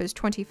carp is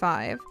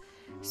 25.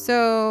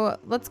 So,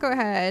 let's go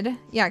ahead.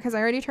 Yeah, because I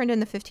already turned in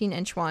the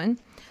 15-inch one.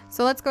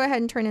 So, let's go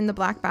ahead and turn in the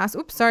black bass.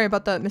 Oops, sorry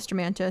about that, Mr.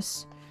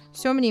 Mantis.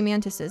 So many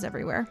mantises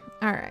everywhere.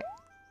 Alright.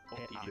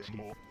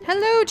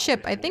 Hello,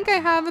 Chip. I think I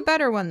have a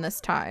better one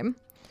this time.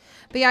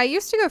 But yeah, I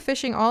used to go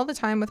fishing all the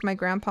time with my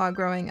grandpa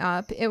growing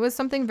up. It was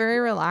something very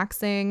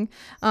relaxing.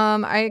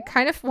 I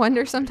kind of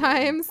wonder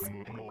sometimes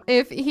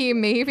if he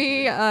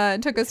maybe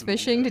took us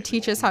fishing to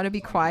teach us how to be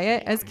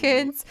quiet as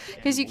kids,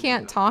 because you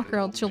can't talk or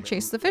else you'll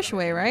chase the fish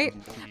away, right?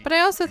 But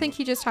I also think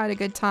he just had a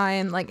good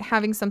time, like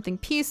having something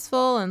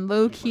peaceful and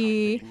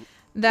low-key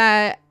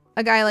that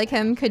a guy like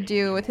him could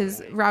do with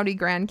his rowdy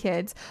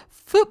grandkids.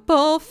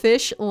 Football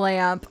fish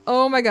lamp.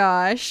 Oh my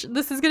gosh.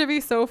 This is going to be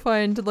so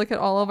fun to look at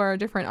all of our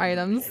different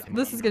items.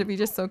 This is going to be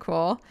just so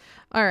cool.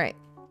 All right.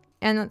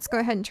 And let's go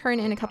ahead and turn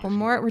in a couple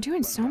more. We're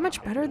doing so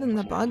much better than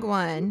the bug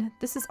one.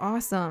 This is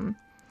awesome.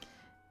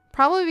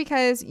 Probably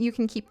because you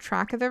can keep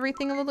track of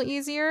everything a little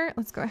easier.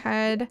 Let's go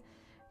ahead.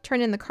 Turn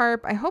in the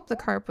carp. I hope the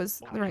carp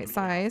was the right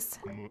size.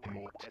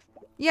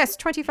 Yes,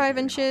 25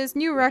 inches.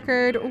 New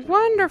record.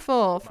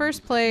 Wonderful.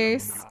 First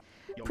place.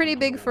 Pretty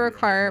big for a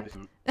carp.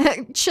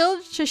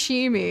 Chilled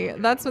sashimi.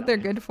 That's what they're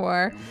good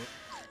for.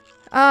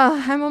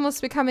 I'm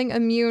almost becoming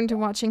immune to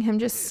watching him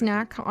just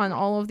snack on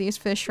all of these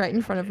fish right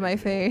in front of my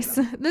face.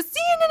 The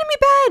sea anemone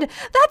bed!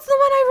 That's the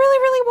one I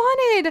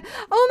really wanted!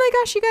 Oh my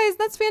gosh, you guys,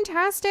 that's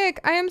fantastic!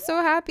 I am so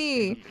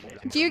happy.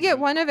 Do you get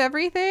one of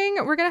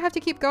everything? We're gonna have to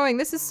keep going.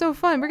 This is so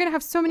fun. We're gonna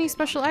have so many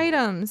special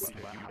items.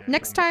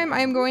 Next time, I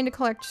am going to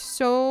collect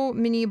so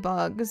many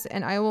bugs,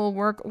 and I will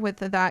work with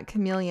that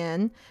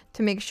chameleon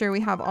to make sure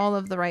we have all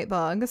of the right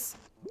bugs.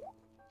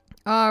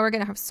 Oh, we're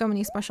gonna have so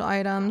many special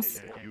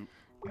items.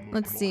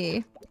 Let's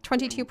see.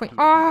 22 point.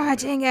 Oh,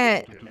 dang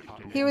it.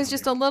 He was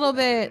just a little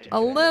bit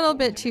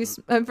too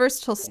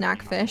versatile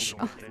snack fish.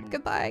 Oh,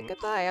 goodbye.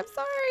 I'm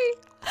sorry.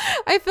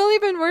 I feel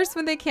even worse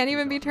when they can't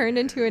even be turned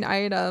into an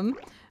item.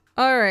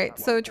 All right,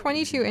 so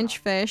 22-inch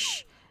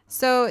fish.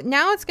 So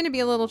now it's going to be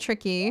a little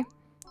tricky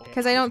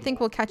because I don't think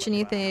we'll catch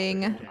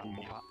anything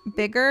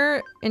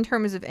bigger in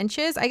terms of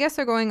inches. I guess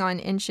they're going on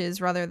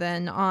inches rather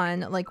than on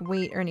like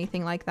weight or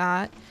anything like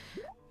that.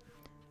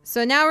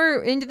 So now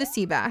we're into the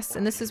sea bass,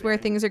 and this is where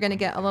things are going to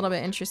get a little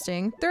bit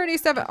interesting.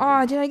 37.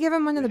 Oh, did I give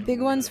him one of the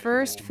big ones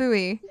first?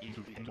 Phooey.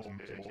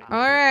 All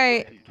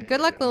right.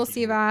 Good luck, little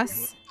sea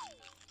bass.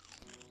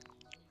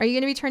 Are you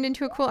going to be turned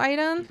into a cool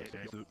item?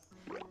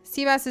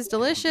 Sea bass is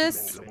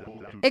delicious.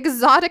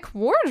 Exotic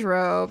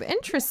wardrobe.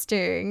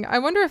 Interesting. I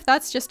wonder if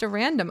that's just a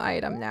random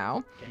item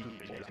now.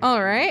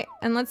 All right,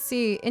 and let's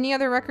see any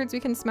other records we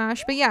can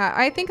smash. But yeah,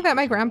 I think that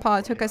my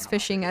grandpa took us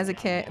fishing as a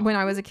kid, when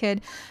I was a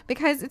kid,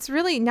 because it's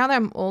really, now that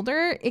I'm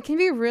older, it can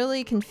be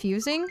really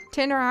confusing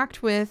to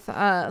interact with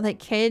like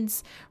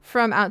kids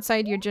from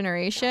outside your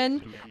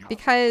generation,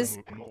 because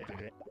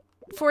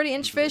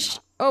 40-inch fish,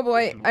 oh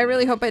boy, I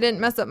really hope I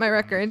didn't mess up my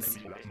records.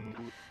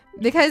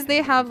 Because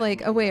they have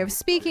like a way of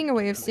speaking, a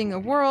way of seeing the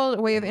world,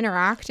 a way of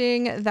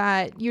interacting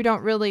that you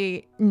don't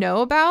really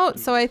know about.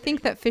 So I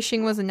think that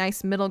fishing was a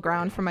nice middle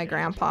ground for my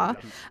grandpa.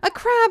 A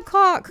crab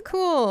clock,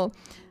 cool.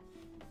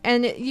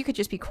 And you could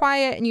just be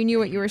quiet and you knew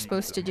what you were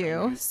supposed to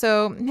do.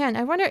 So man,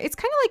 I wonder, it's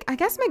kind of like, I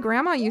guess my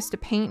grandma used to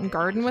paint and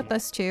garden with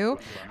us too.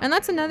 And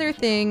that's another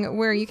thing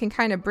where you can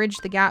kind of bridge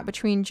the gap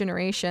between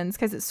generations,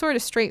 because it's sort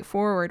of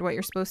straightforward what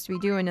you're supposed to be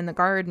doing in the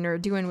garden or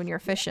doing when you're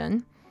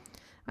fishing.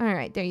 All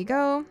right, there you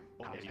go.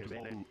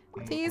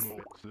 Please.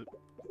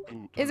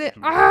 Is it?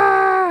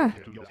 Ah!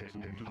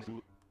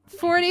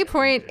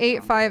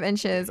 40.85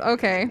 inches.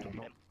 Okay.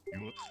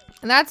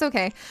 That's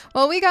okay.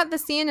 Well, we got the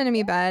sea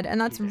anemone bed,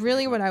 and that's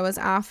really what I was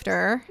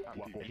after.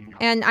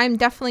 And I'm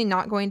definitely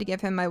not going to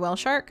give him my whale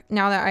shark,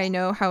 now that I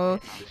know how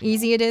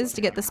easy it is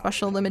to get the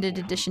special limited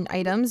edition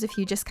items if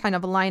you just kind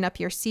of line up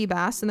your sea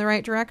bass in the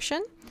right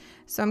direction.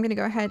 So I'm going to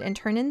go ahead and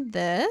turn in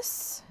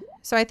this.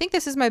 So I think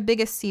this is my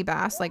biggest sea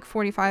bass, like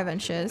 45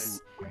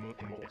 inches.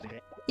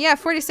 Yeah,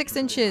 46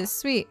 inches.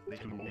 Sweet.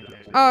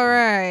 All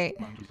right.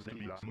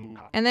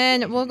 And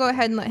then we'll go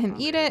ahead and let him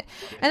eat it.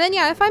 And then,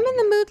 yeah, if I'm in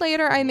the mood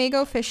later, I may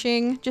go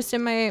fishing just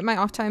in my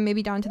off time,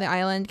 maybe down to the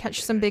island,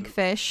 catch some big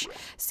fish,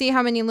 see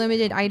how many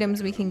limited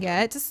items we can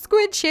get.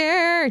 Squid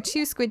chair,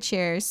 2 squid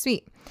chairs,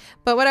 sweet.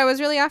 But what I was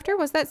really after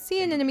was that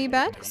sea anemone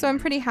bed, so I'm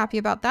pretty happy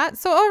about that.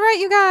 So, all right,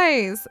 you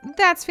guys,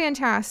 that's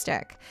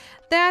fantastic.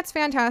 That's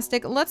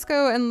fantastic. Let's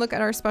go and look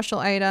at our special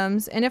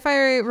items. And if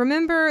I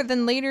remember,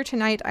 then later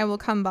tonight I will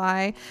come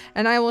by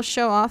and I will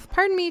show off,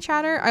 pardon me,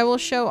 chatter, I will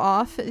show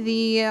off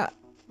the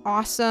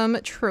awesome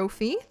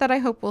trophy that I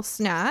hope will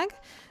snag.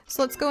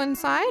 So let's go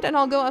inside and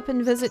I'll go up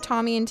and visit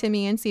Tommy and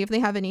Timmy and see if they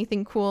have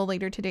anything cool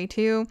later today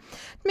too.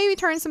 Maybe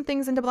turn some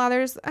things into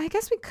blathers. I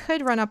guess we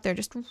could run up there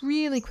just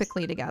really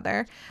quickly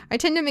together. I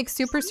tend to make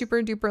super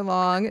duper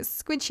long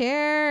squid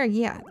chair,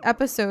 yeah,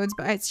 episodes,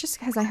 but it's just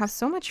because I have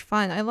so much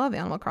fun. I love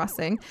Animal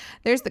Crossing.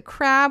 There's the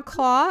crab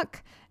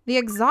clock, the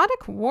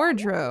exotic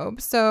wardrobe.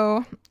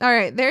 So, all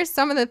right, there's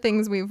some of the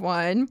things we've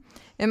won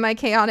in my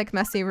chaotic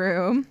messy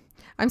room.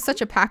 I'm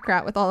such a pack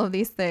rat with all of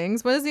these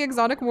things. What does the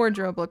exotic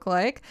wardrobe look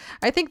like?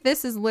 I think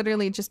this is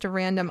literally just a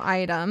random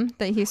item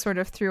that he sort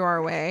of threw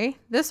our way.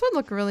 This would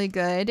look really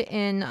good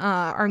in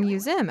our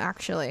museum,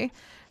 actually.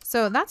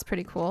 So that's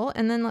pretty cool.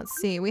 And then let's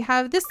see, we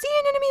have the sea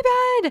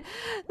anemone bed.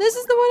 This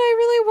is the one I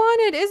really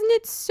wanted. Isn't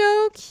it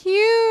so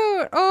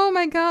cute? Oh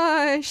my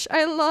gosh,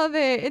 I love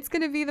it. It's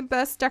gonna be the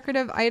best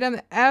decorative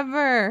item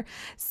ever.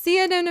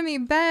 Sea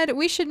anemone bed.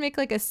 We should make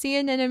like a sea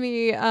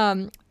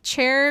anemone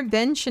chair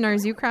bench in our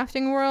zoo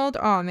crafting world.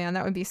 Oh man,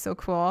 that would be so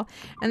cool.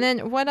 And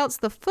then what else?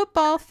 The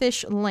football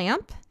fish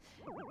lamp.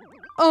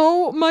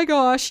 Oh my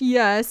gosh,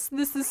 yes,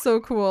 this is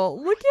so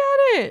cool. Look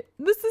at it.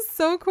 This is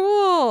so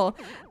cool.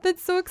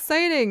 That's so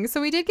exciting.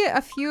 So we did get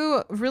a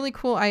few really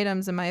cool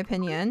items in my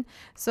opinion.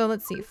 So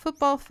let's see,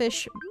 football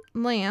fish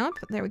lamp.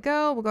 There we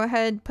go. We'll go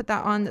ahead and put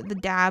that on the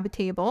dab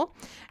table.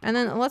 And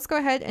then let's go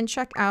ahead and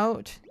check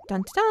out,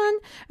 dun dun.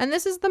 And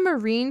this is the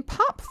marine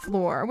pop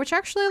floor, which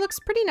actually looks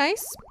pretty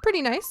nice.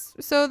 Pretty nice.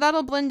 So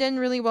that'll blend in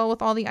really well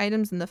with all the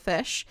items in the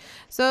fish.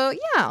 So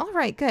yeah, all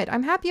right, good.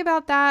 I'm happy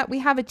about that. We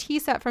have a tea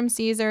set from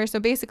Caesar. So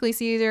basically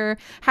Caesar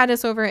had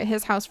us over at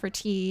his house for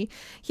tea.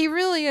 He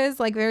really is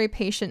like very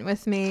patient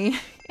with me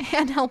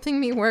and helping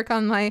me work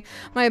on my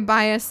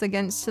bias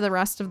against the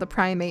rest of the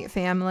primate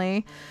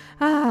family.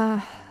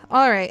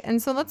 All right, and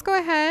so let's go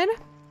ahead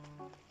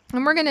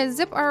and we're gonna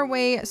zip our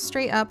way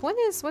straight up.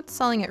 What's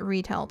selling at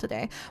retail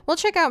today? We'll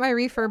check out my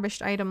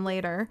refurbished item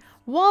later.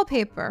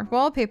 Wallpaper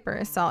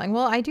is selling.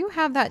 Well, I do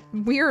have that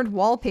weird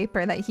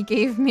wallpaper that he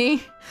gave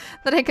me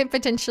that I could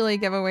potentially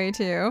give away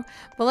too.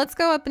 But let's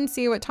go up and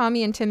see what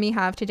Tommy and Timmy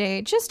have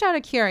today, just out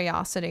of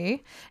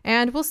curiosity.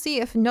 And we'll see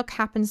if Nook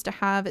happens to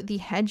have the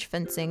hedge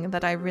fencing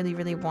that I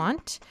really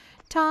want.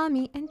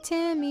 Tommy and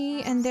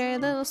Timmy and their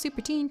little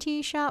super teen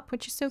tea shop,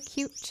 which is so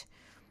cute.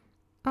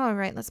 All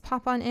right, let's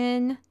pop on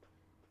in.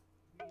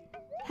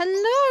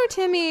 Hello,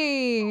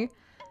 Timmy.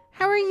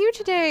 How are you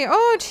today?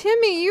 Oh,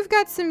 Timmy, you've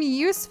got some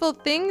useful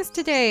things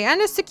today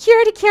and a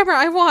security camera.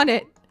 I want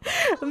it.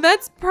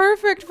 That's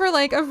perfect for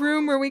like a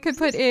room where we could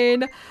put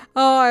in.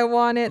 Oh, I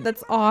want it.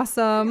 That's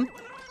awesome.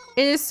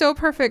 It is so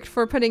perfect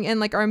for putting in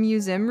like our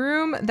museum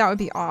room. That would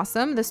be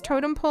awesome. This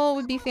totem pole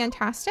would be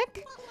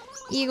fantastic.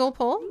 Eagle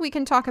pole. We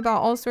can talk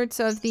about all sorts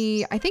of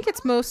the, I think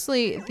it's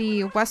mostly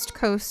the West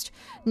Coast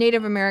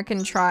Native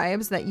American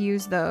tribes that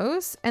use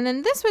those. And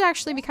then this would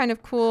actually be kind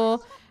of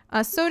cool.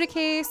 A soda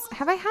case.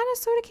 Have I had a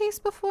soda case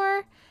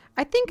before?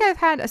 I think I've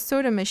had a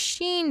soda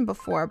machine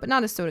before, but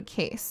not a soda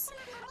case.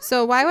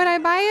 So why would I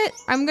buy it?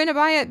 I'm going to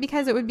buy it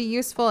because it would be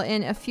useful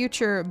in a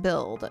future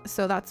build.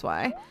 So that's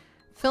why.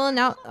 Filling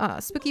out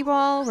spooky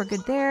ball. We're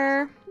good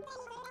there.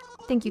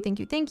 Thank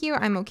you.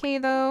 I'm okay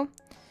though.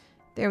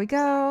 There we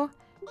go.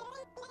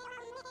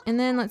 And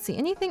then let's see,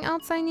 anything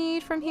else I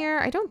need from here?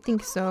 I don't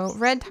think so.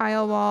 Red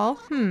tile wall.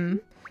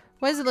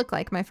 What does it look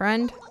like, my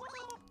friend?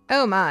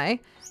 Oh my.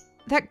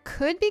 That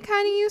could be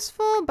kind of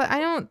useful, but I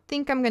don't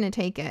think I'm going to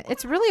take it.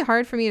 It's really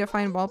hard for me to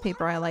find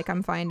wallpaper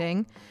I'm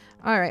finding.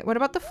 All right, what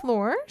about the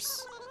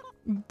floors?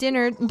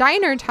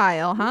 Diner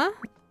tile, huh?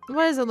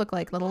 What does it look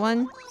like, little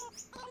one?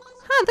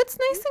 Huh, that's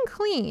nice and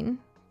clean.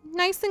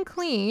 Nice and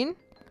clean.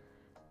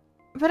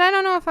 But I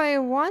don't know if I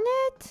want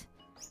it.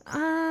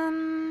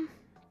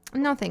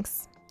 No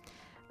thanks.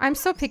 I'm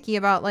so picky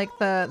about like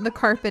the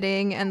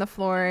carpeting and the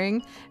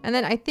flooring. And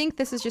then I think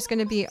this is just going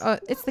to be,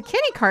 it's the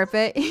kitty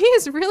carpet.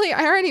 He's really,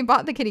 I already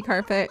bought the kitty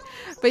carpet,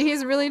 but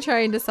he's really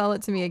trying to sell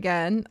it to me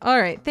again.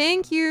 All right.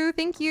 Thank you.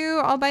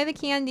 I'll buy the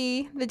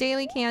candy, the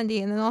daily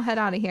candy, and then I'll head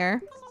out of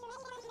here.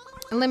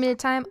 A limited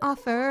time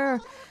offer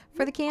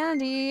for the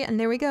candy. And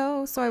there we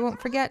go. So I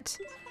won't forget.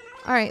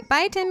 All right.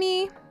 Bye,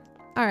 Timmy.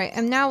 All right.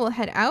 And now we'll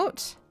head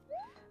out.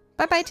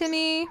 Bye-bye,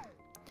 Timmy.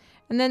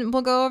 And then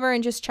we'll go over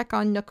and just check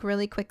on Nook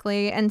really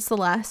quickly and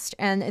Celeste,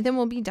 and then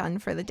we'll be done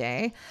for the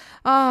day.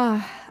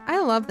 I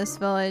love this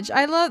village.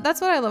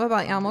 That's what I love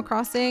about Animal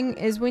Crossing,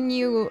 is when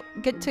you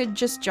get to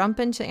just jump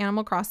into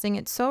Animal Crossing,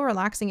 it's so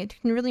relaxing. It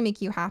can really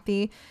make you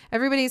happy.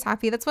 Everybody's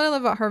happy. That's what I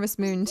love about Harvest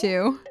Moon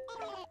too.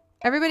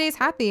 Everybody's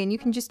happy and you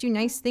can just do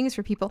nice things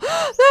for people. The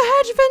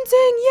hedge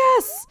fencing!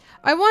 Yes!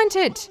 I want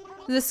it!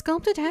 The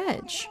sculpted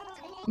hedge.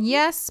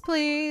 Yes,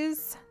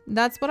 please.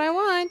 That's what I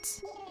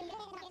want.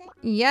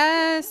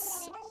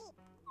 Yes.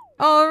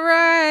 All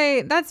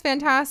right. That's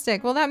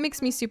fantastic. Well, that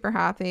makes me super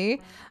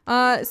happy.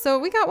 So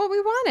we got what we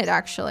wanted,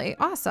 actually.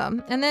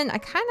 Awesome. And then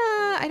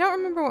I don't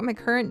remember what my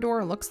current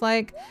door looks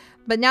like,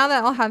 but now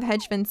that I'll have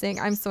hedge fencing,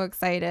 I'm so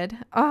excited.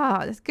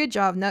 Ah, good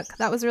job, Nook.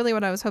 That was really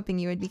what I was hoping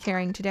you would be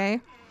carrying today.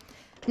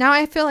 Now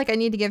I feel like I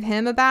need to give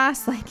him a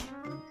bath. Like,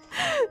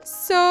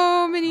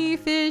 so many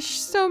fish,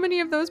 so many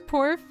of those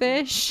poor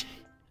fish.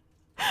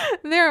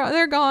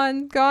 They're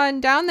gone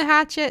down the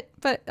hatchet,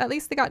 but at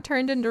least they got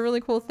turned into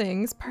really cool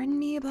things. Pardon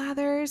me,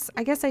 Blathers.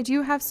 I guess I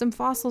do have some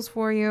fossils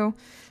for you.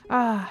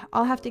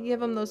 I'll have to give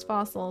them those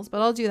fossils,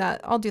 but I'll do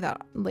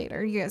that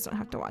later. You guys don't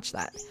have to watch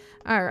that.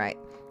 All right.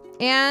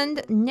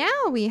 And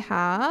now we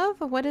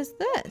have, what is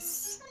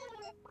this?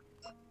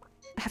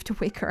 I have to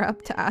wake her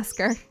up to ask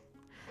her.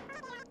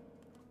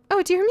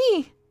 Oh, dear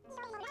me.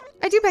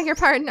 I do beg your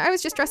pardon. I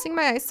was just dressing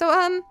my eyes. So,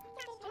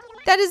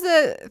 that is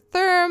a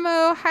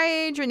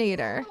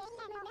thermohydrator.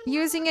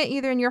 Using it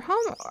either in your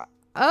home or...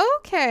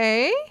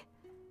 Okay.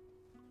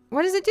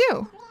 What does it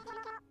do?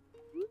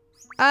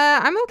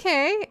 I'm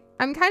okay.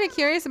 I'm kind of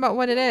curious about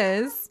what it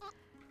is.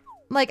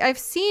 Like, I've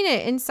seen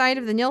it inside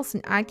of the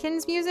Nielsen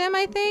Atkins Museum,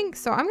 I think.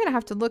 So I'm gonna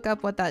have to look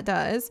up what that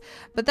does.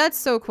 But that's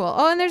so cool.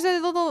 Oh, and there's the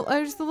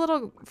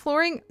little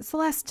flooring.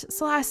 Celeste,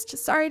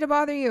 sorry to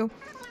bother you.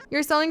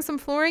 You're selling some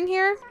flooring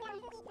here?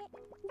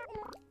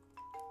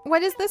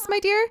 What is this, my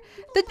dear?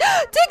 The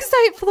dig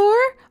site floor!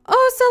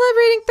 Oh,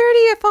 celebrating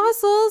 30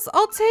 fossils.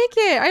 I'll take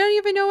it. I don't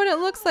even know what it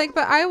looks like,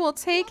 but I will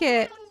take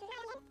it.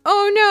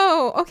 Oh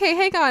no. Okay,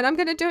 hang on. I'm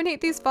gonna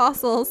donate these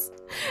fossils.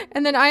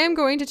 And then I am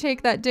going to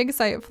take that dig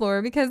site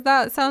floor because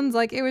that sounds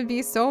like it would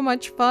be so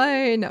much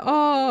fun.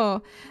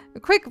 Oh,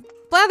 quick,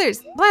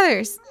 Blathers,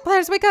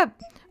 wake up.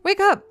 Wake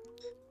up.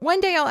 One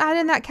day I'll add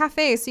in that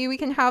cafe so we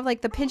can have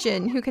like the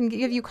pigeon who can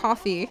give you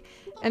coffee.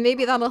 And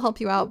maybe that'll help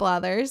you out,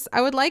 Blathers.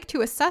 I would like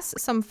to assess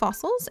some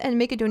fossils and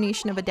make a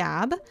donation of a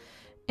dab.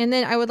 And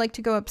then I would like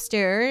to go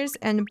upstairs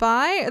and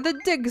buy the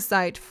dig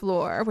site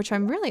floor, which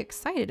I'm really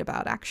excited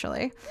about,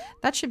 actually.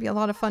 That should be a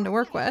lot of fun to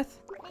work with.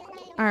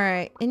 All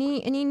right,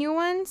 any new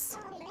ones?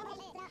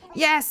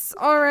 Yes,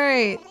 all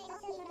right.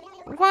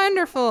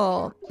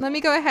 Wonderful. Let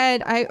me go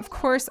ahead. Of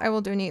course, I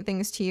will donate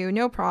things to you.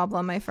 No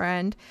problem, my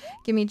friend.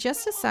 Give me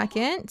just a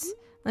second.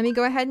 Let me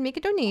go ahead and make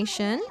a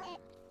donation.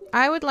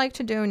 I would like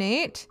to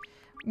donate.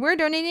 We're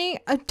donating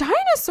a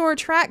dinosaur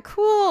track.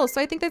 Cool.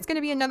 So I think that's going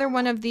to be another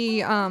one of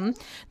the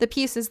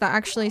pieces that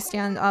actually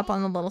stand up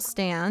on the little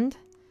stand.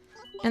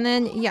 And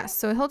then, yes,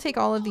 so he'll take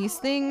all of these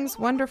things.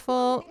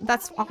 Wonderful.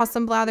 That's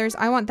awesome, Blathers.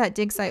 I want that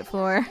dig site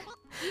floor.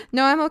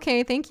 No, I'm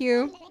okay. Thank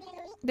you.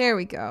 There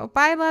we go.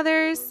 Bye,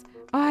 Blathers.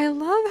 Oh, I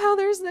love how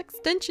there's an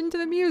extension to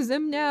the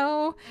museum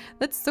now.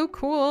 That's so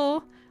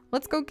cool.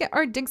 Let's go get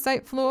our dig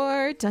site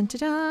floor. Dun dun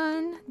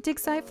dun. Dig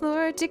site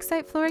floor. Dig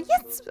site floor.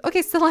 Yes.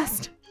 Okay,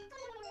 Celeste.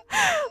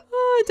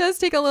 Oh, it does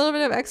take a little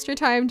bit of extra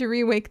time to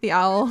re-wake the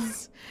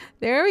owls.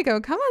 There we go.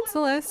 Come on,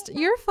 Celeste.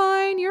 You're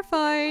fine. You're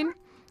fine.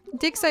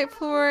 Dig site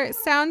floor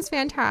sounds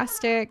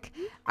fantastic.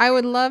 I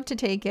would love to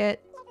take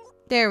it.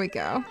 There we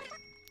go.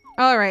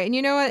 All right. And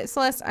you know what,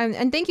 Celeste?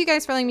 And thank you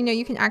guys for letting me know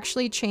you can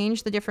actually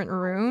change the different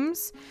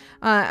rooms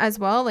as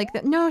well. Like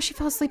that. No, she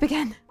fell asleep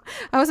again.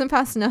 I wasn't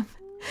fast enough.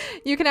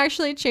 You can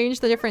actually change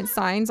the different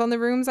signs on the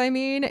rooms, I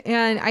mean,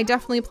 and I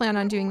definitely plan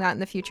on doing that in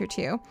the future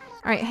too.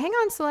 All right, hang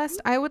on,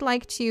 Celeste. I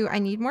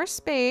need more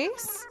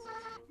space,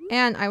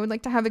 and I would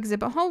like to have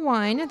exhibit hall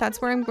 1.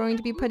 That's where I'm going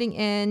to be putting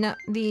in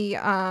the,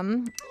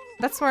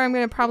 that's where I'm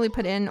going to probably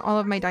put in all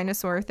of my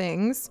dinosaur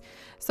things.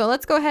 So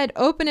let's go ahead,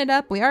 open it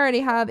up. We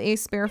already have a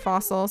spare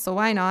fossil, so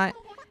why not?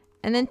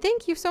 And then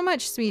thank you so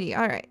much, sweetie.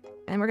 All right,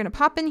 and we're going to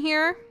pop in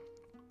here.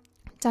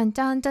 Dun,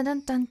 dun, dun,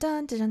 dun, dun,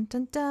 dun, dun,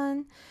 dun,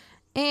 dun.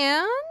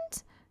 And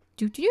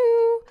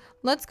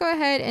let's go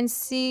ahead and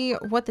see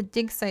what the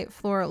dig site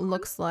floor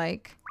looks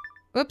like.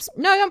 Oops,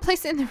 no, don't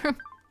place it in the room.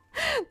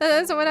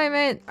 That's what I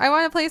meant. I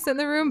want to place it in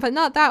the room, but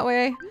not that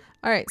way.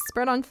 All right,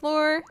 spread on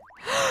floor.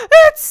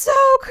 It's so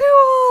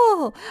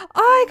cool!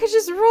 I could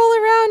just roll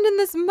around in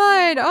this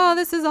mud. Oh,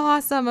 this is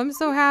awesome. I'm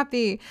so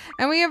happy.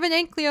 And we have an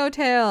ankylo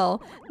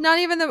tail. Not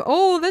even the...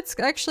 Oh, that's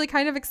actually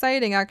kind of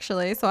exciting,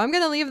 actually. So I'm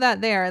going to leave that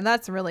there.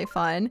 That's really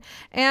fun.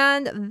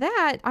 And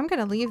that, I'm going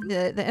to leave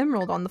the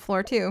emerald on the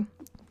floor, too.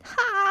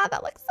 Ha!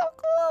 That looks so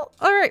cool.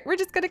 All right, we're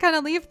just going to kind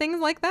of leave things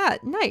like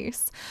that.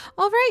 Nice.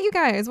 All right, you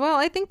guys. Well,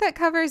 I think that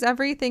covers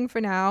everything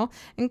for now,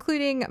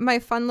 including my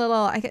fun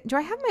little... Do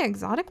I have my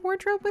exotic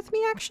wardrobe with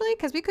me, actually?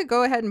 Because we could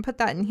go ahead and put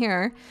that in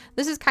here.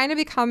 This is kind of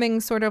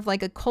becoming sort of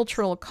like a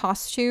cultural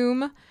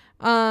costume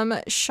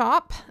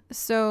shop.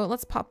 So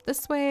let's pop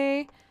this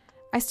way.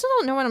 I still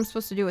don't know what I'm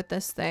supposed to do with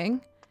this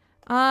thing.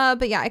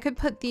 But yeah, I could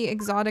put the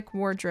exotic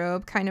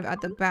wardrobe kind of at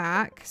the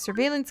back.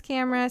 Surveillance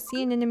camera,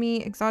 see an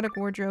enemy, exotic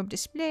wardrobe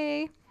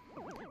display.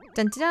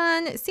 Dun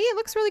dun dun. See, it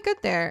looks really good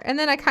there. And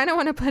then I kind of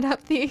want to put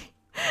up the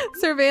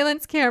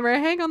surveillance camera,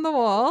 hang on the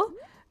wall.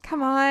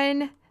 Come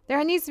on.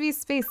 There needs to be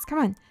space. Come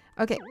on.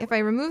 Okay, if I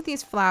remove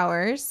these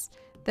flowers,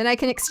 then I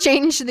can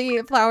exchange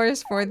the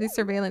flowers for the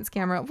surveillance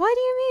camera. What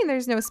do you mean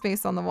there's no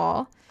space on the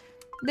wall?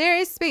 There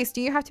is space.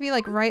 Do you have to be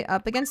like right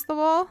up against the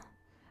wall?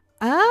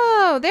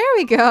 Oh, there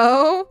we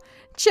go.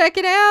 Check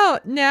it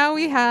out. Now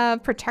we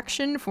have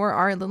protection for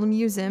our little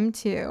museum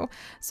too.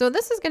 So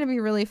this is going to be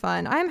really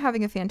fun. I'm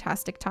having a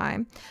fantastic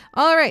time.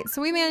 All right,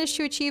 so we managed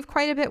to achieve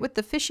quite a bit with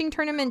the fishing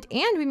tournament,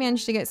 and we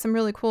managed to get some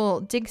really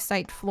cool dig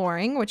site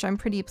flooring, which I'm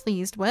pretty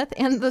pleased with.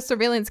 And the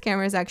surveillance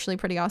camera is actually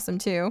pretty awesome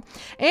too.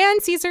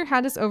 And Caesar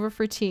had us over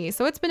for tea.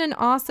 So it's been an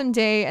awesome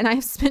day, and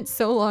I've spent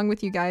so long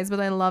with you guys, but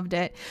I loved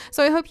it.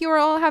 So I hope you are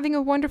all having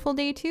a wonderful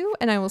day too,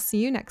 and I will see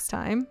you next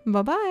time.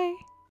 Bye-bye.